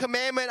new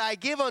commandment I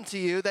give unto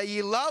you, that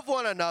ye love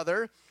one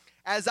another,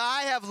 as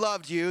I have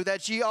loved you,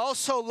 that ye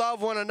also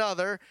love one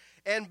another.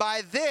 And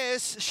by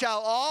this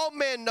shall all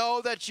men know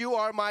that you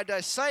are my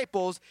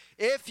disciples,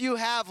 if you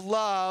have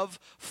love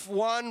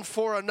one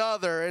for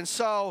another. And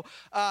so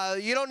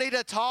you don't need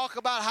to talk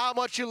about how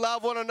much you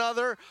love one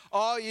another.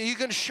 You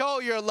can show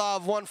your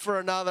love one for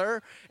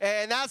another.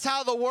 And that's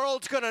how the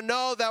world's going to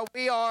know that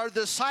we are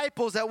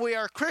disciples, that we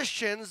are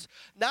Christians,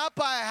 not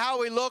by how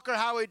we look or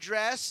how we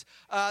dress.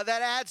 That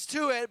adds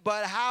to it,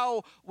 but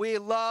how we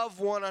love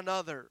one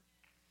another.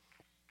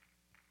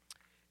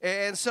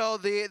 And so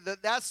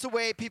that's the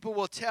way people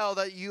will tell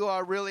that you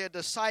are really a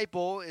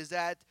disciple, is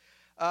that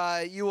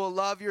you will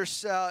love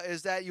yourself,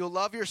 is that you'll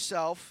love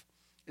yourself,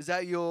 is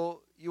that you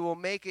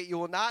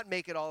will not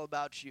make it all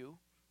about you,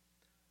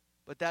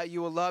 but that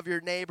you will love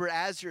your neighbor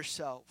as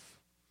yourself.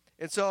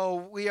 And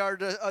so we are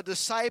a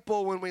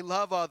disciple when we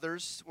love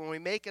others, when we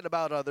make it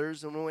about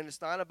others, and when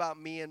it's not about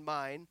me and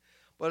mine,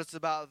 but it's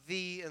about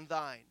thee and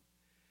thine.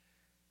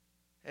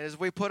 And as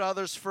we put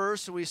others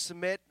first and we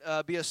submit,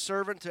 be a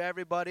servant to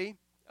everybody,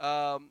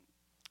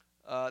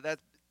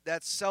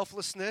 that's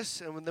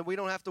selflessness, and then we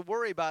don't have to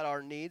worry about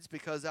our needs,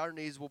 because our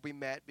needs will be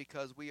met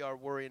because we are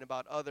worrying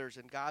about others,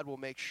 and God will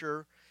make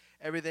sure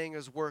everything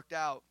is worked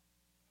out.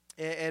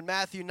 In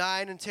Matthew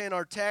 9 and 10,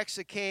 our text,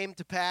 it came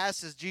to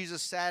pass as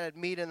Jesus sat at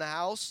meat in the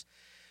house,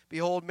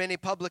 behold, many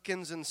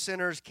publicans and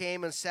sinners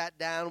came and sat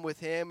down with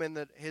him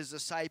and his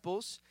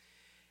disciples.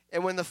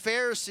 And when the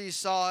Pharisees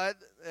saw it,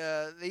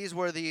 these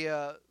were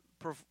the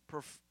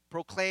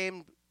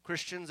proclaimed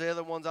Christians. They're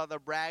the ones out there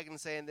bragging,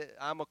 saying that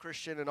I'm a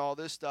Christian and all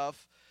this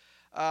stuff.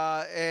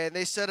 And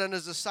they said unto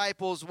his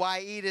disciples,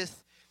 why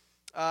eateth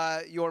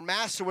your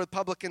master with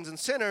publicans and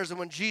sinners? And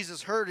when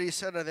Jesus heard it, he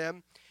said unto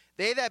them,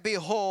 they that be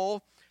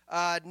whole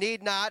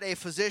need not a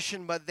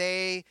physician, but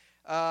they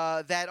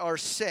that are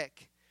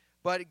sick.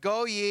 But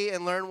go ye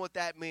and learn what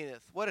that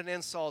meaneth. What an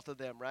insult to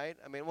them, right?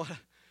 I mean,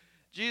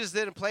 Jesus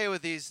didn't play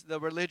with the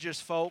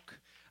religious folk.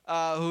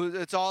 Who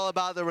it's all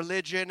about the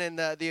religion and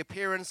the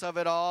appearance of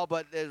it all,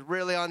 but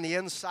really on the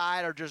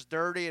inside are just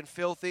dirty and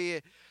filthy.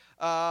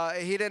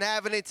 He didn't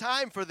have any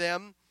time for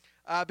them,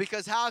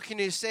 because how can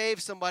you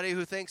save somebody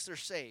who thinks they're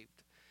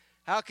saved?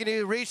 How can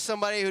you reach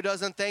somebody who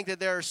doesn't think that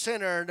they're a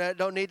sinner and that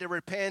don't need to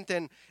repent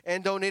and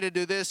don't need to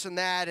do this and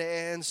that?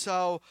 And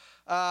so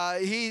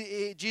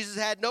Jesus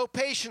had no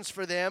patience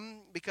for them,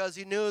 because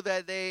he knew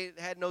that they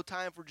had no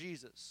time for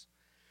Jesus.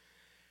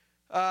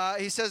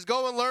 He says,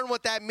 go and learn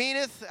what that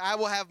meaneth. I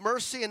will have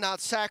mercy and not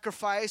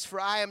sacrifice,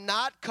 for I am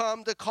not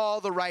come to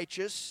call the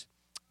righteous,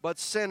 but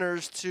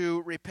sinners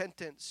to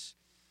repentance.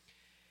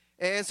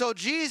 And so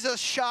Jesus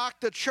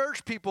shocked the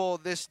church people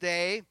this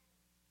day.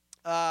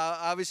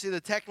 Obviously,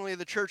 technically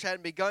the church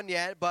hadn't begun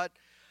yet, but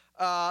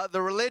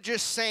the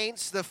religious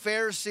saints, the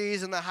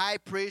Pharisees and the high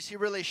priests, he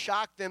really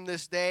shocked them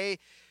this day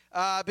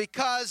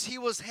because he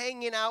was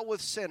hanging out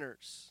with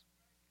sinners.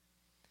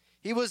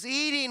 He was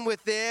eating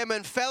with them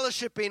and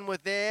fellowshipping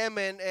with them,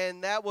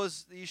 and that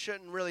was, you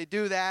shouldn't really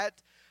do that,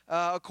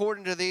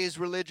 according to these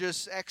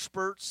religious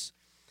experts.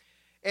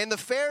 And the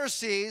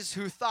Pharisees,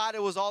 who thought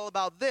it was all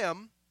about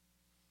them,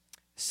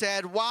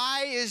 said,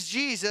 "Why is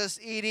Jesus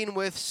eating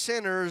with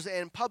sinners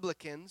and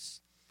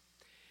publicans?"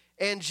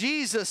 And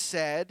Jesus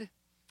said,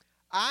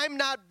 "I'm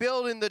not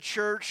building the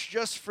church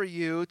just for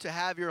you to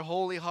have your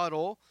holy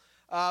huddle,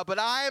 but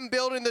I am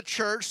building the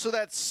church so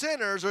that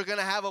sinners are going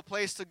to have a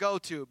place to go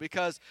to,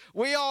 because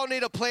we all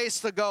need a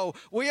place to go.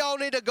 We all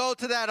need to go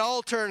to that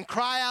altar and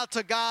cry out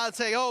to God and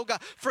say, 'Oh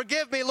God,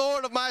 forgive me,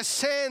 Lord, of my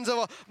sins,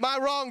 of my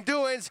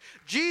wrongdoings.'"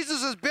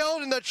 Jesus is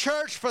building the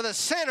church for the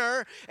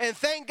sinner, and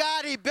thank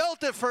God he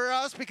built it for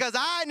us, because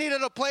I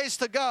needed a place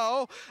to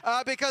go,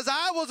 because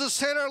I was a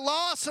sinner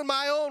lost in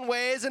my own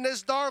ways in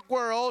this dark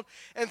world,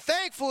 and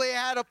thankfully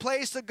I had a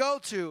place to go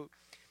to.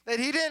 That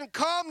he didn't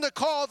come to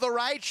call the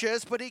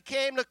righteous, but he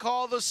came to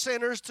call the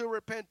sinners to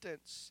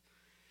repentance.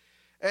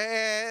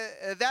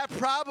 And that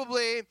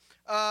probably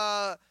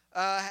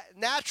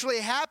naturally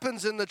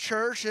happens in the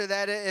church,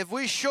 that if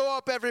we show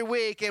up every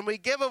week and we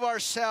give of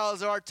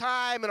ourselves, our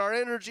time and our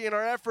energy and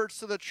our efforts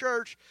to the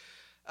church,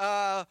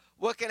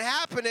 what can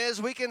happen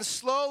is we can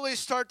slowly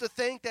start to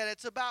think that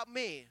it's about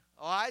me.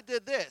 Oh, I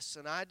did this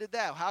and I did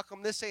that. How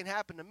come this ain't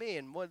happened to me?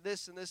 And what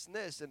this and this and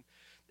this? And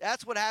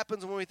that's what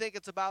happens when we think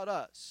it's about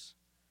us.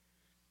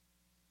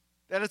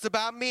 That it's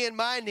about me and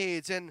my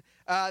needs. And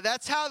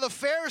that's how the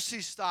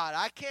Pharisees thought.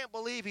 I can't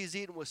believe he's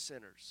eating with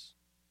sinners.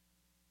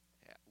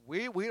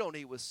 Yeah, we don't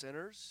eat with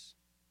sinners.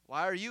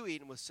 Why are you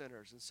eating with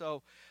sinners? And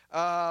so,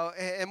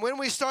 and when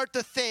we start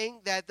to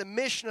think that the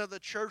mission of the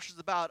church is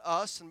about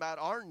us and about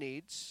our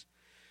needs,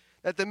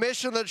 that the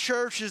mission of the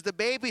church is to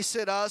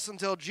babysit us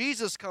until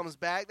Jesus comes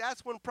back,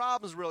 that's when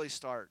problems really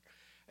start.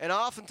 And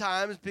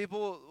oftentimes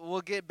people will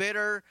get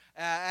bitter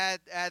at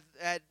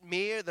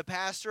me or the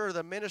pastor or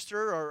the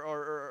minister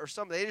or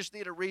something. They just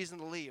need a reason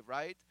to leave,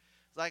 right?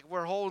 It's like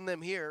we're holding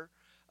them here.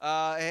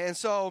 And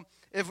so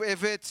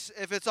if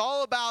it's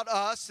all about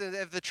us, and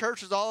if the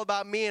church is all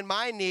about me and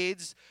my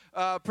needs,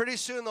 pretty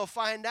soon they'll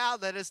find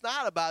out that it's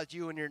not about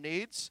you and your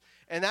needs.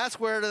 And that's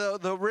where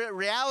the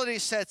reality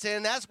sets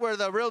in. That's where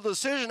the real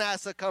decision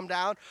has to come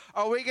down.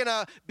 Are we going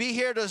to be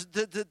here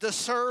to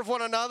serve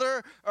one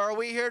another, or are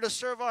we here to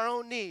serve our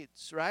own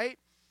needs, right?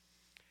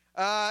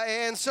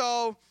 And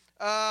so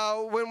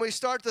when we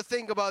start to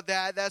think about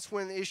that, that's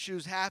when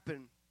issues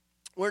happen.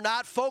 We're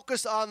not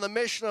focused on the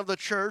mission of the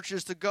church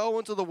is to go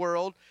into the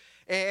world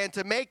and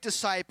to make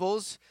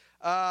disciples.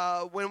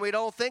 When we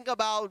don't think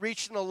about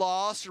reaching the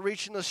lost or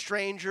reaching the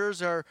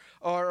strangers or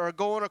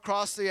going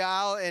across the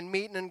aisle and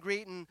meeting and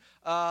greeting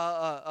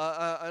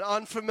an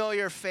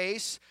unfamiliar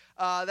face,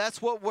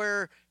 that's what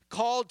we're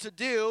called to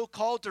do,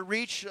 called to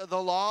reach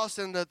the lost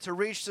and to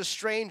reach the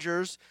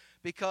strangers,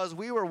 because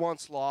we were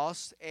once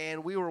lost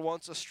and we were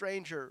once a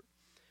stranger.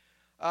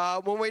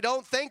 When we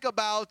don't think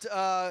about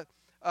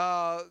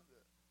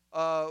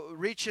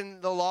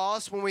reaching the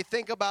lost, when we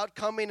think about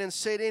coming and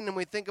sitting and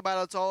we think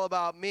about it's all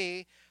about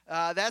me,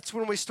 that's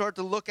when we start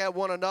to look at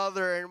one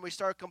another and we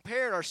start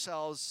comparing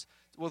ourselves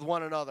with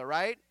one another,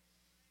 right?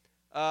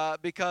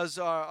 Because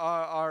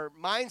our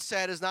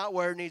mindset is not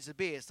where it needs to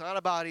be. It's not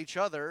about each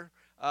other.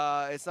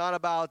 It's not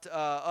about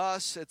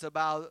us. It's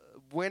about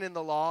winning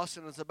the lost,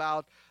 and it's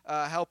about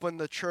helping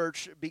the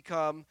church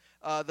become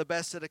the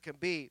best that it can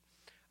be.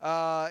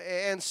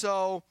 And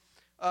so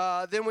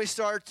then we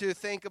start to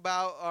think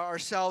about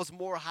ourselves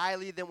more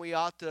highly than we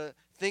ought to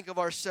think of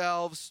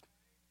ourselves.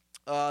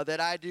 That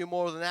I do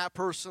more than that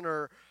person,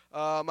 or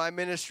my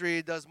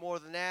ministry does more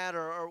than that,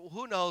 or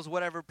who knows,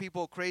 whatever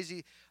people,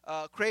 crazy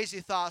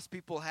thoughts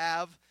people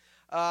have.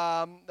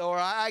 Or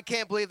I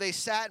can't believe they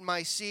sat in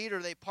my seat, or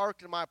they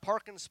parked in my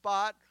parking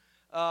spot.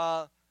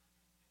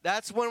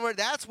 That's when we're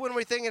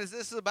thinking, this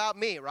is about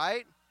me,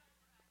 right?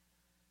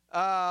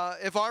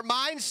 If our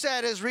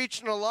mindset is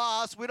reaching a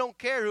loss, we don't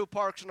care who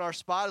parks in our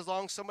spot as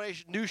long as somebody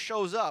new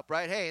shows up,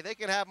 right? Hey, they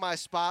can have my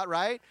spot,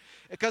 right?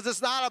 Because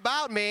it's not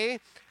about me.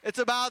 It's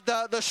about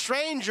the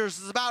strangers.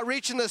 It's about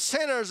reaching the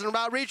sinners and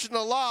about reaching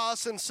the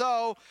lost. And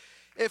so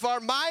if our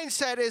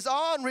mindset is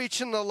on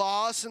reaching the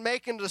lost and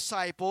making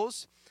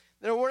disciples,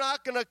 then we're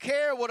not going to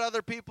care what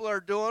other people are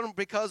doing,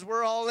 because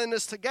we're all in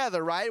this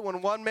together, right?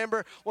 When one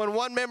member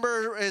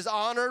is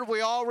honored,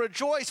 we all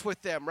rejoice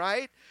with them,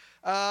 right?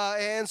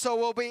 And so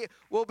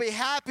we'll be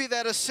happy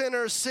that a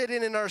sinner is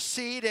sitting in our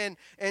seat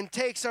and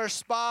takes our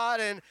spot,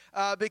 and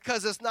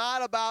because it's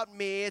not about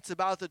me, it's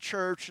about the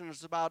church, and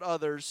it's about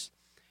others,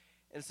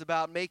 and it's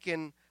about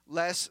making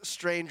less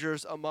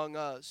strangers among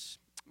us.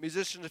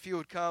 Musicians, if you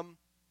would come.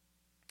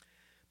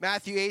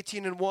 Matthew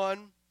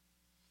 18:1.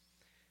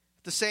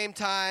 At the same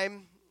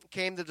time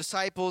came the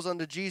disciples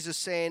unto Jesus,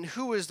 saying,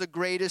 "Who is the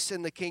greatest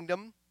in the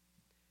kingdom?"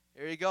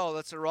 There you go.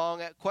 That's a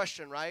wrong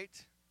question, right?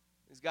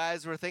 These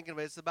guys were thinking,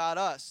 it's about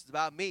us. It's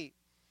about me.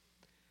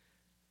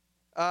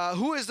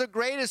 Who is the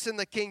greatest in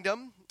the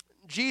kingdom?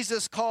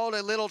 Jesus called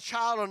a little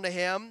child unto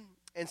him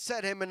and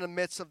set him in the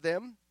midst of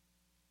them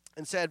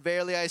and said,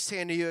 "Verily I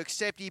say unto you,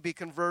 except ye be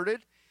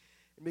converted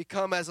and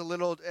become as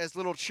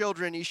little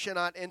children, ye shall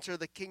not enter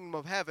the kingdom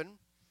of heaven.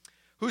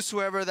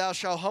 Whosoever thou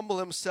shalt humble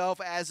himself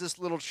as this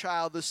little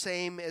child, the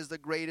same is the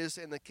greatest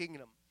in the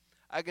kingdom."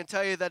 I can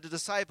tell you that the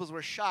disciples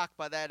were shocked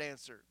by that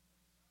answer.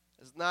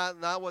 It's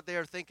not what they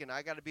are thinking.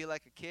 I got to be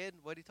like a kid.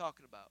 What are you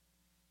talking about?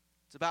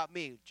 It's about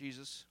me,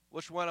 Jesus.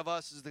 Which one of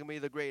us is going to be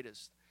the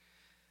greatest?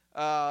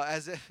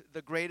 As if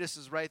the greatest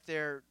is right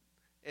there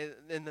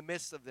in the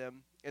midst of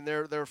them, and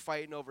they're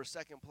fighting over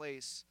second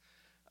place.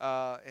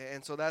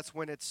 And so that's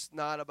when it's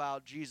not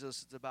about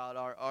Jesus. It's about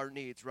our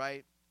needs,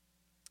 right?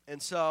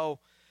 And so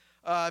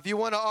if you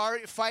want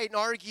to fight and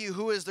argue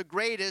who is the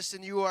greatest,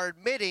 and you are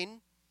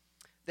admitting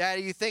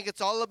that you think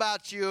it's all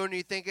about you, and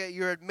you think that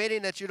you're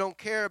admitting that you don't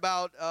care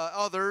about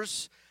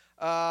others,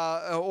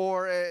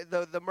 or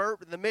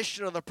the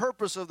mission or the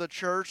purpose of the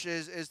church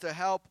is to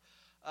help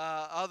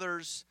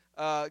others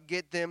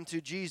get them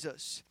to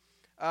Jesus.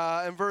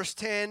 In verse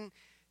 10,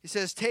 he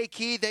says, "Take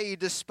heed that you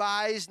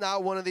despise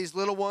not one of these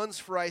little ones,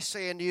 for I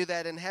say unto you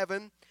that in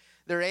heaven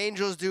their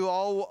angels do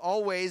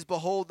always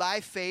behold thy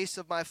face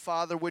of my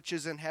Father which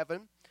is in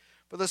heaven.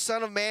 For the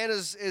Son of Man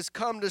is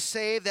come to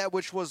save that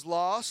which was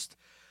lost.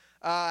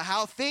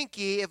 How think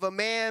ye, if a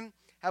man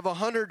have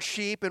 100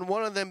 sheep, and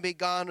one of them be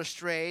gone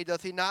astray,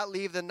 doth he not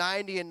leave the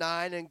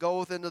 99 and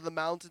goeth into the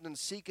mountain and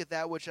seeketh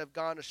that which have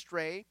gone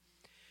astray?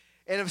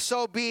 And if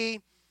so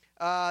be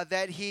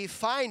that he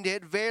find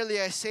it,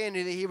 verily I say unto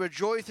you, that he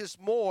rejoiceth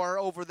more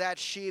over that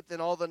sheep than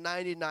all the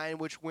 99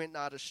 which went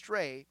not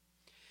astray.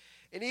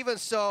 And even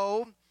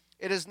so,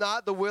 it is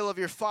not the will of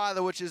your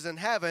Father which is in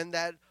heaven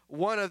that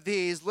one of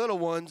these little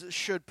ones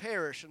should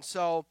perish." And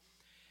so,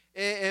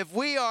 if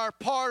we are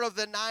part of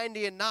the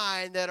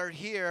 99 that are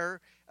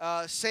here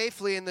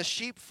safely in the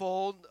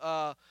sheepfold,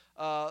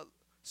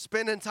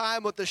 spending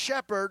time with the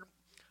shepherd,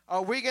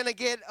 are we going to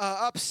get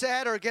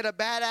upset or get a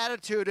bad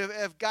attitude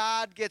if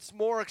God gets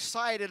more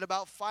excited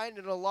about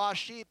finding a lost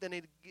sheep than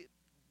he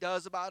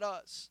does about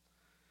us?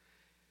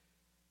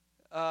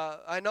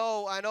 I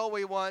know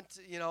we want,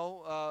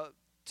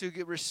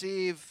 to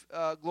receive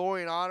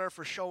glory and honor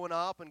for showing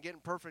up and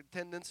getting perfect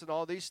attendance and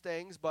all these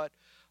things, but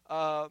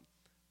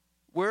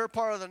we're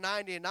part of the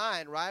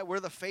 99, right? We're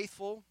the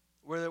faithful.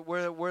 We're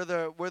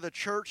the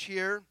church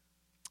here,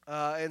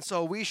 and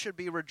so we should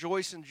be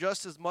rejoicing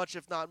just as much,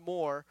 if not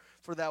more,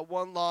 for that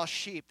one lost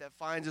sheep that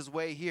finds his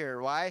way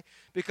here. Why?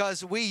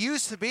 Because we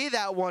used to be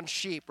that one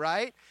sheep,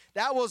 right?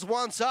 That was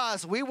once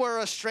us. We were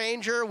a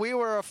stranger. We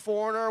were a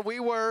foreigner.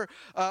 We were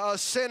a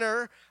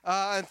sinner,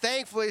 and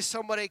thankfully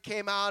somebody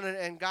came out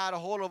and got a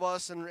hold of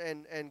us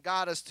and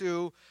got us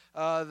to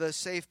the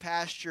safe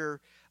pasture.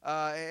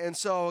 And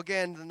so,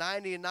 again, the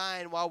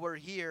 99, while we're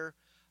here,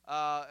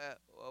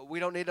 we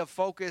don't need to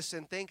focus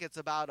and think it's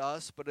about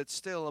us, but it's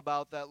still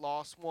about that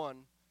lost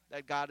one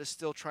that God is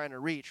still trying to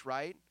reach,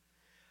 right?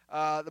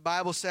 The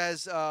Bible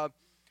says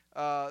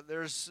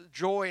there's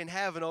joy in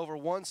heaven over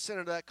one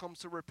sinner that comes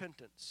to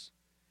repentance.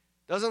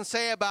 Doesn't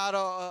say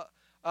about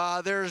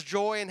there's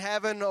joy in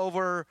heaven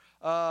over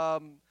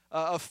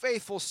a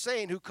faithful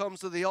saint who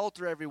comes to the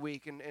altar every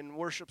week and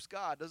worships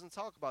God. Doesn't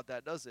talk about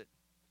that, does it?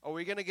 Are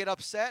we going to get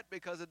upset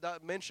because it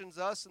mentions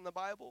us in the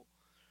Bible?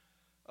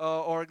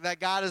 Or that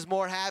God is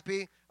more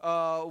happy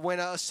when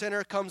a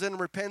sinner comes in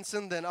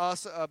repenting than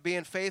us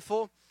being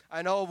faithful?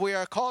 I know we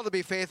are called to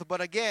be faithful,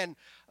 but again,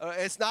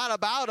 it's not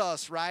about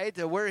us, right?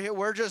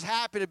 We're just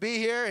happy to be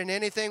here, and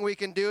anything we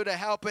can do to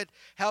help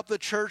the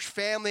church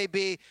family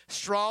be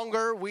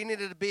stronger. We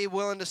needed to be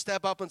willing to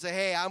step up and say,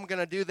 "Hey, I'm going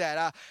to do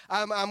that.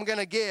 I'm going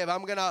to give.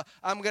 I'm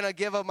going to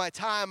give of my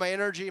time, my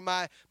energy,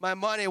 my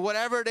money,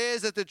 whatever it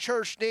is that the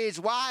church needs."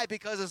 Why?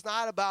 Because it's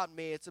not about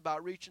me. It's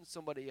about reaching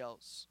somebody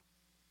else.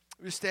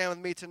 Will you stand with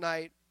me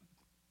tonight?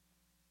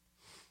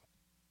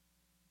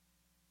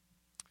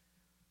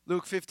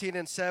 Luke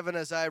 15:7,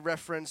 as I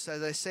referenced,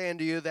 "As I say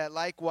unto you, that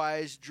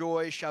likewise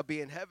joy shall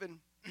be in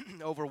heaven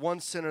over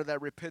one sinner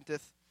that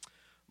repenteth,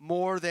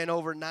 more than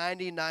over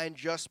 99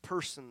 just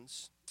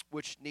persons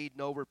which need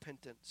no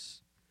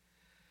repentance."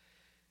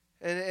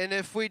 And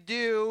if we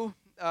do,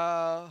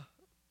 then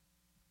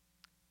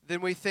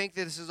we think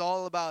that this is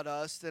all about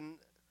us, then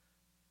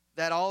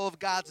that all of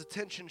God's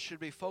attention should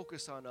be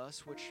focused on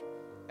us, which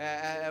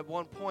at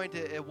one point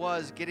it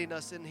was getting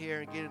us in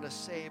here and getting us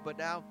saved, but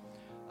now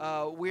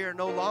we are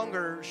no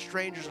longer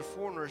strangers or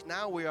foreigners.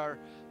 Now we are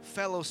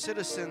fellow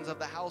citizens of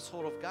the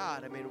household of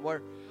God. I mean,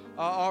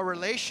 our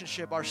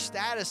relationship, our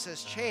status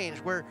has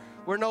changed.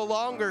 We're no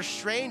longer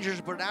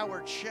strangers, but now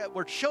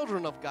we're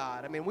children of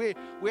God. I mean, we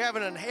have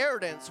an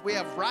inheritance. We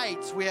have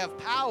rights. We have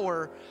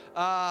power,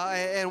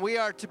 and we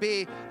are to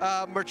be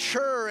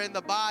mature in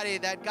the body,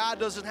 that God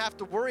doesn't have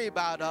to worry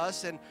about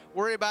us and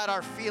worry about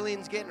our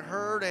feelings getting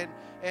hurt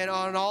and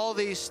on all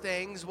these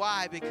things.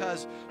 Why?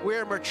 Because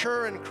we're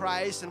mature in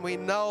Christ, and we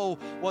know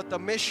what the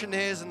mission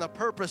is and the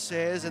purpose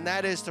is, and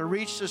that is to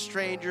reach the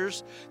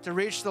strangers, to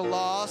reach the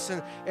lost,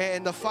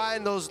 and to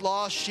find those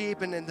lost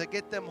sheep and to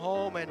get them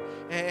home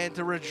and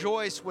to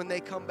rejoice when they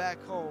come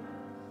back home.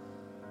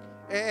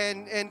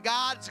 And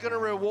God's going to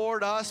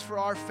reward us for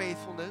our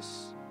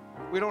faithfulness.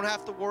 We don't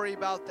have to worry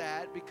about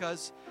that,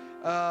 because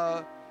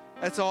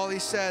that's all he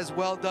says,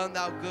 "Well done,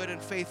 thou good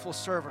and faithful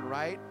servant,"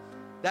 right?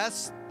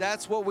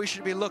 That's what we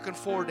should be looking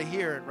forward to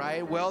hearing,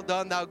 right? Well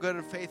done, thou good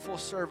and faithful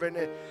servant.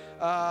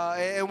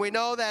 And we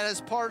know that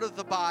as part of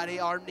the body,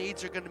 our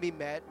needs are going to be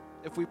met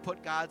if we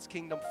put God's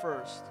kingdom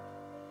first.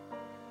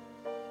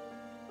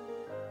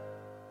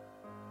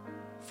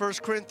 1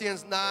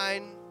 Corinthians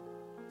 9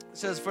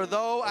 says, "For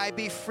though I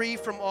be free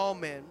from all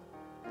men,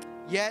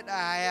 yet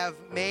I have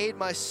made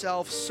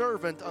myself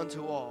servant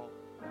unto all,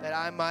 that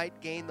I might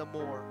gain the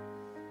more."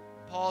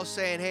 Paul's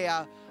saying, hey,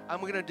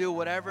 I'm going to do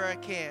whatever I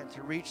can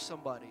to reach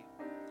somebody.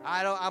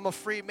 I'm a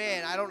free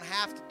man. I don't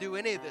have to do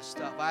any of this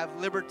stuff. I have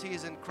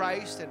liberties in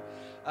Christ, and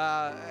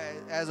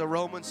as a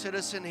Roman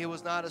citizen, he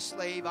was not a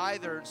slave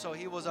either. And so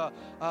he was a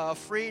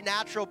free,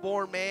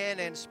 natural-born man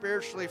and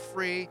spiritually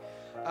free.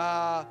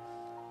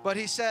 But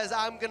he says,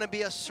 I'm going to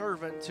be a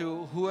servant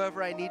to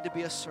whoever I need to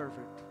be a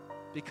servant,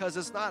 because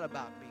it's not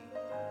about me.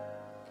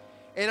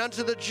 "And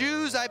unto the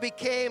Jews I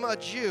became a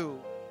Jew,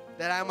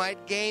 that I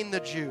might gain the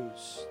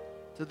Jews.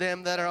 To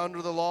them that are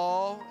under the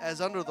law, as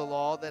under the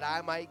law, that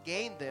I might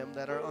gain them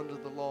that are under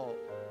the law.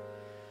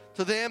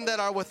 To them that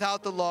are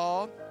without the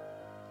law,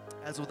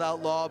 as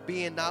without law,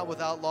 being not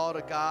without law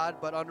to God,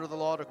 but under the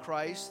law to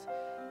Christ,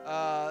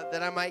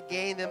 that I might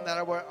gain them that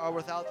are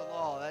without the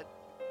law." That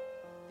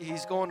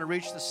he's going to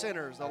reach the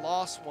sinners, the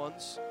lost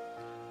ones.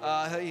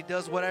 He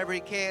does whatever he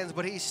can,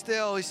 but he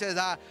says,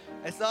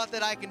 it's not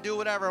that I can do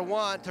whatever I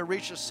want to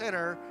reach a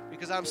sinner,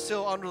 because I'm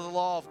still under the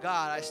law of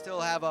God. I still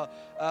have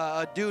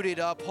a duty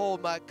to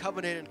uphold my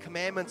covenant and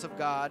commandments of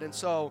God. And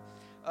so,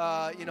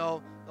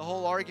 the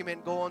whole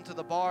argument going to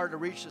the bar to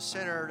reach the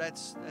sinner,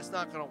 that's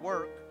not going to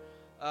work.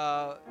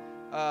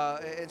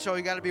 And so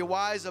you got to be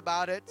wise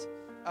about it.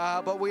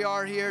 But we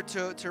are here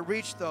to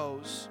reach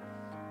those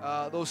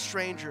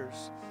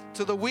strangers.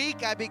 "To the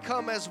weak I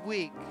become as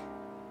weak,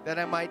 that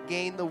I might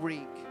gain the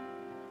weak."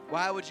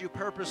 Why would you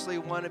purposely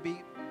want to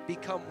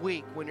become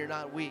weak when you're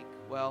not weak?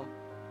 Well,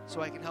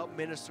 so I can help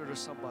minister to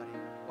somebody.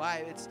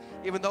 Why? It's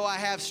even though I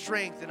have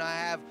strength and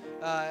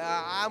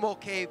I'm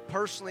okay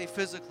personally,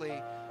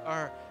 physically,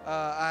 or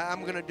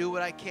I'm going to do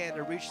what I can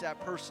to reach that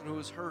person who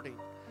is hurting.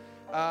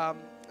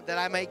 That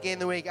I might gain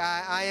the weak.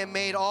 I am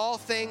made all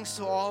things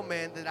to all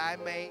men, that I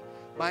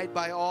might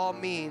by all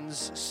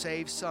means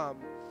save some.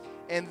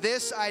 "And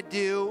this I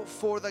do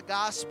for the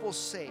gospel's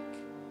sake,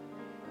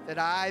 that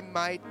I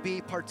might be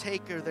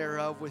partaker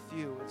thereof with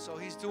you." And so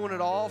he's doing it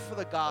all for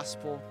the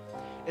gospel.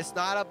 It's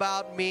not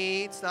about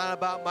me. It's not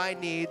about my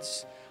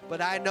needs.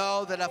 But I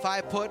know that if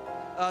I put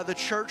the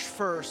church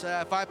first,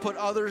 if I put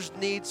others'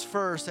 needs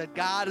first, that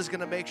God is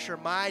going to make sure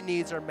my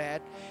needs are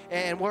met.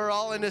 And we're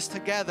all in this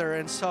together.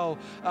 And so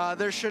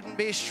there shouldn't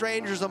be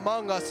strangers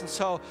among us. And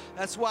so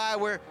that's why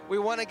we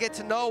want to get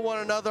to know one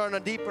another on a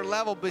deeper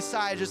level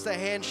besides just a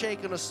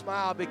handshake and a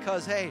smile.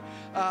 Because, hey,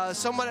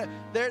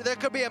 there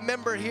could be a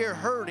member here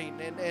hurting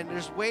and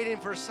just waiting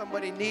for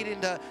somebody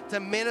needing to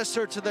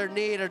minister to their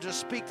need or just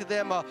speak to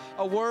them a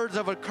words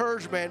of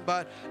encouragement.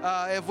 But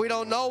if we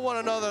don't know one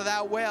another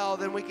that well,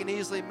 then we can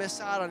easily miss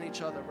out on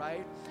each other,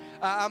 right?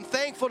 I'm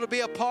thankful to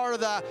be a part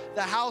of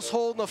the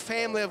household and the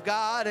family of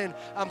God, and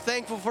I'm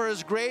thankful for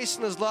His grace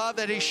and His love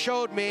that He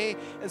showed me.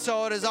 And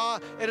so it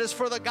is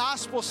for the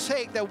gospel's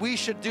sake that we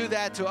should do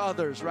that to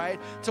others,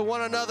 right? To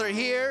one another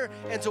here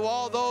and to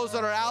all those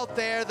that are out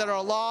there that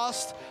are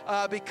lost,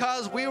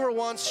 because we were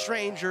once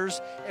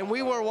strangers and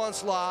we were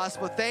once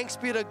lost, but thanks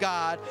be to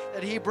God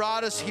that He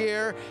brought us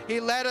here. He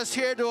led us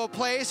here to a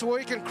place where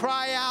we can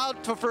cry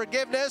out for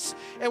forgiveness,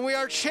 and we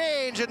are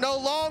changed and no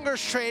longer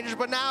strangers,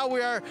 but now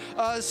we are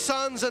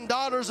sons and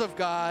daughters of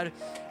God.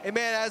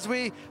 Amen. As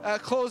we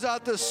close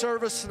out this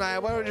service tonight,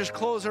 why don't we just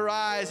close our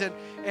eyes and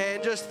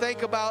just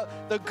think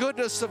about the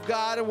goodness of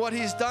God and what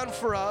He's done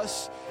for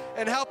us,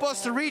 and help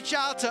us to reach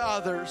out to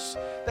others,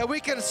 that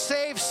we can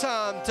save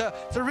some,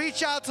 to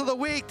reach out to the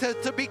weak,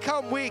 to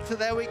become weak, so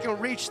that we can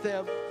reach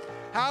them.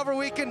 However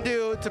we can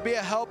do to be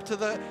a help to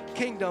the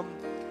kingdom,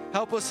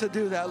 help us to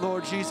do that,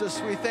 Lord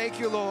Jesus. We thank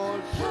you,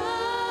 Lord.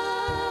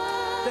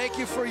 Thank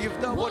you for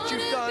what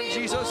you've done,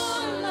 Jesus.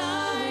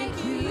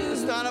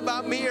 It's not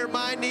about me or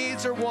my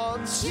needs or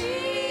wants,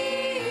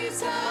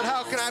 but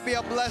how can I be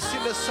a blessing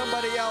to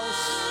somebody else?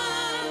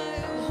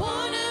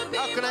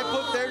 How can I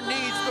put their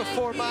needs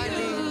before my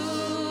needs?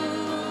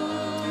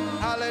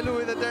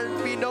 Hallelujah, that there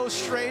be no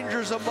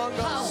strangers among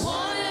us.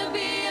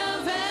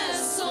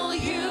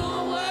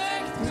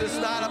 It's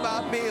not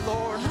about me,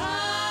 Lord.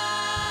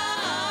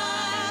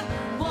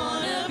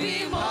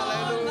 Hallelujah,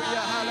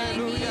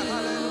 hallelujah, hallelujah.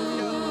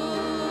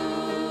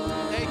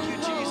 Thank you,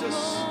 Jesus.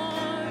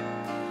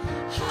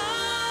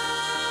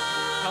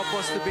 Help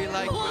us to be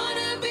like you.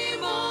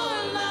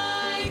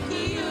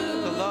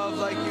 To love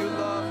like you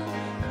love.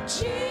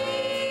 To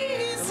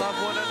love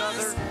one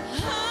another.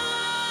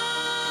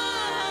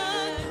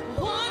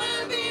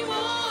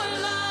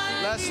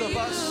 Less of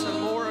us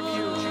and more of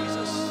you,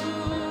 Jesus.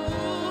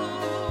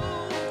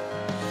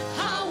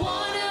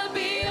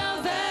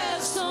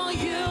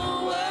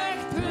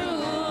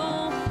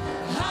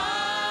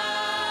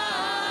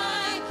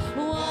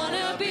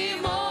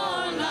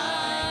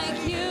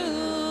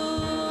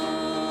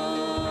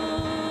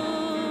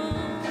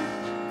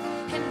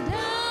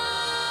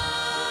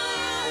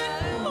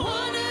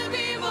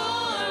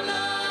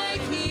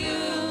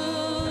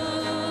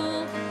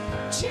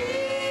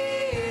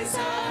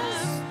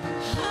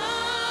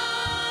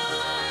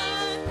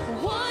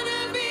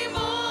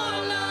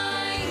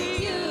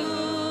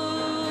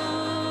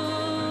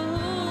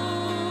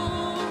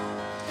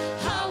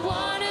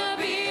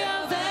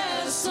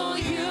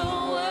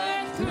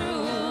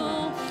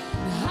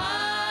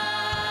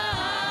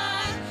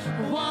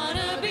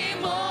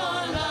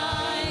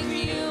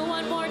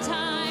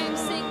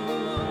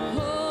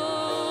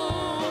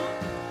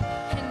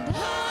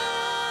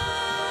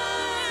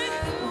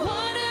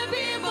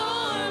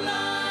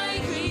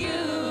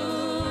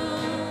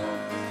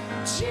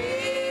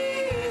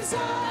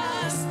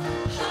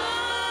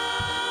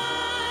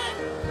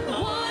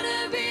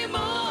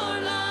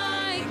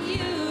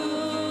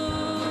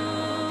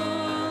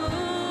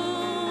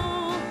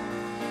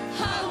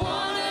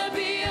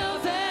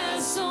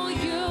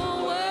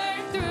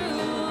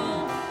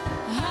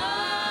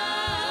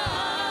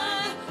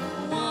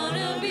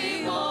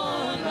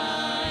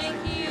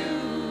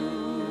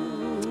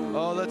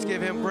 Let's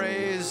give him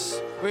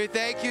praise. We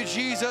thank you,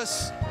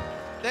 Jesus.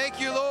 Thank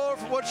you, Lord,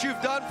 for what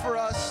you've done for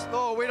us.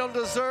 Lord, we don't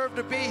deserve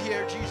to be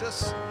here,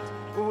 Jesus.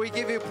 But we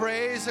give you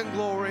praise and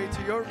glory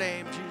to your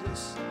name,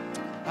 Jesus.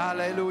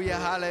 Hallelujah,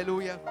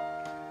 hallelujah.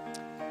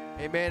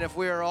 Amen. If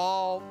we are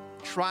all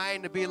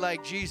trying to be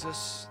like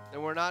Jesus,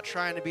 then we're not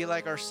trying to be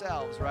like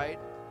ourselves, right?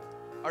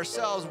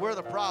 Ourselves, we're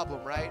the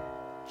problem, right?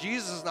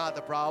 Jesus is not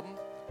the problem.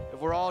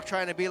 If we're all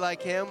trying to be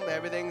like him,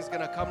 everything's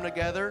going to come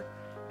together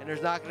and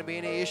there's not going to be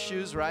any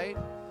issues, right?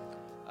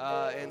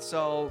 And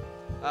so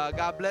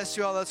God bless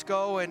you all. Let's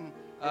go and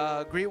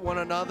greet one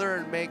another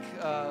and make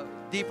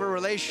deeper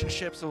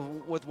relationships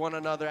with one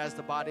another as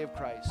the body of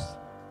Christ.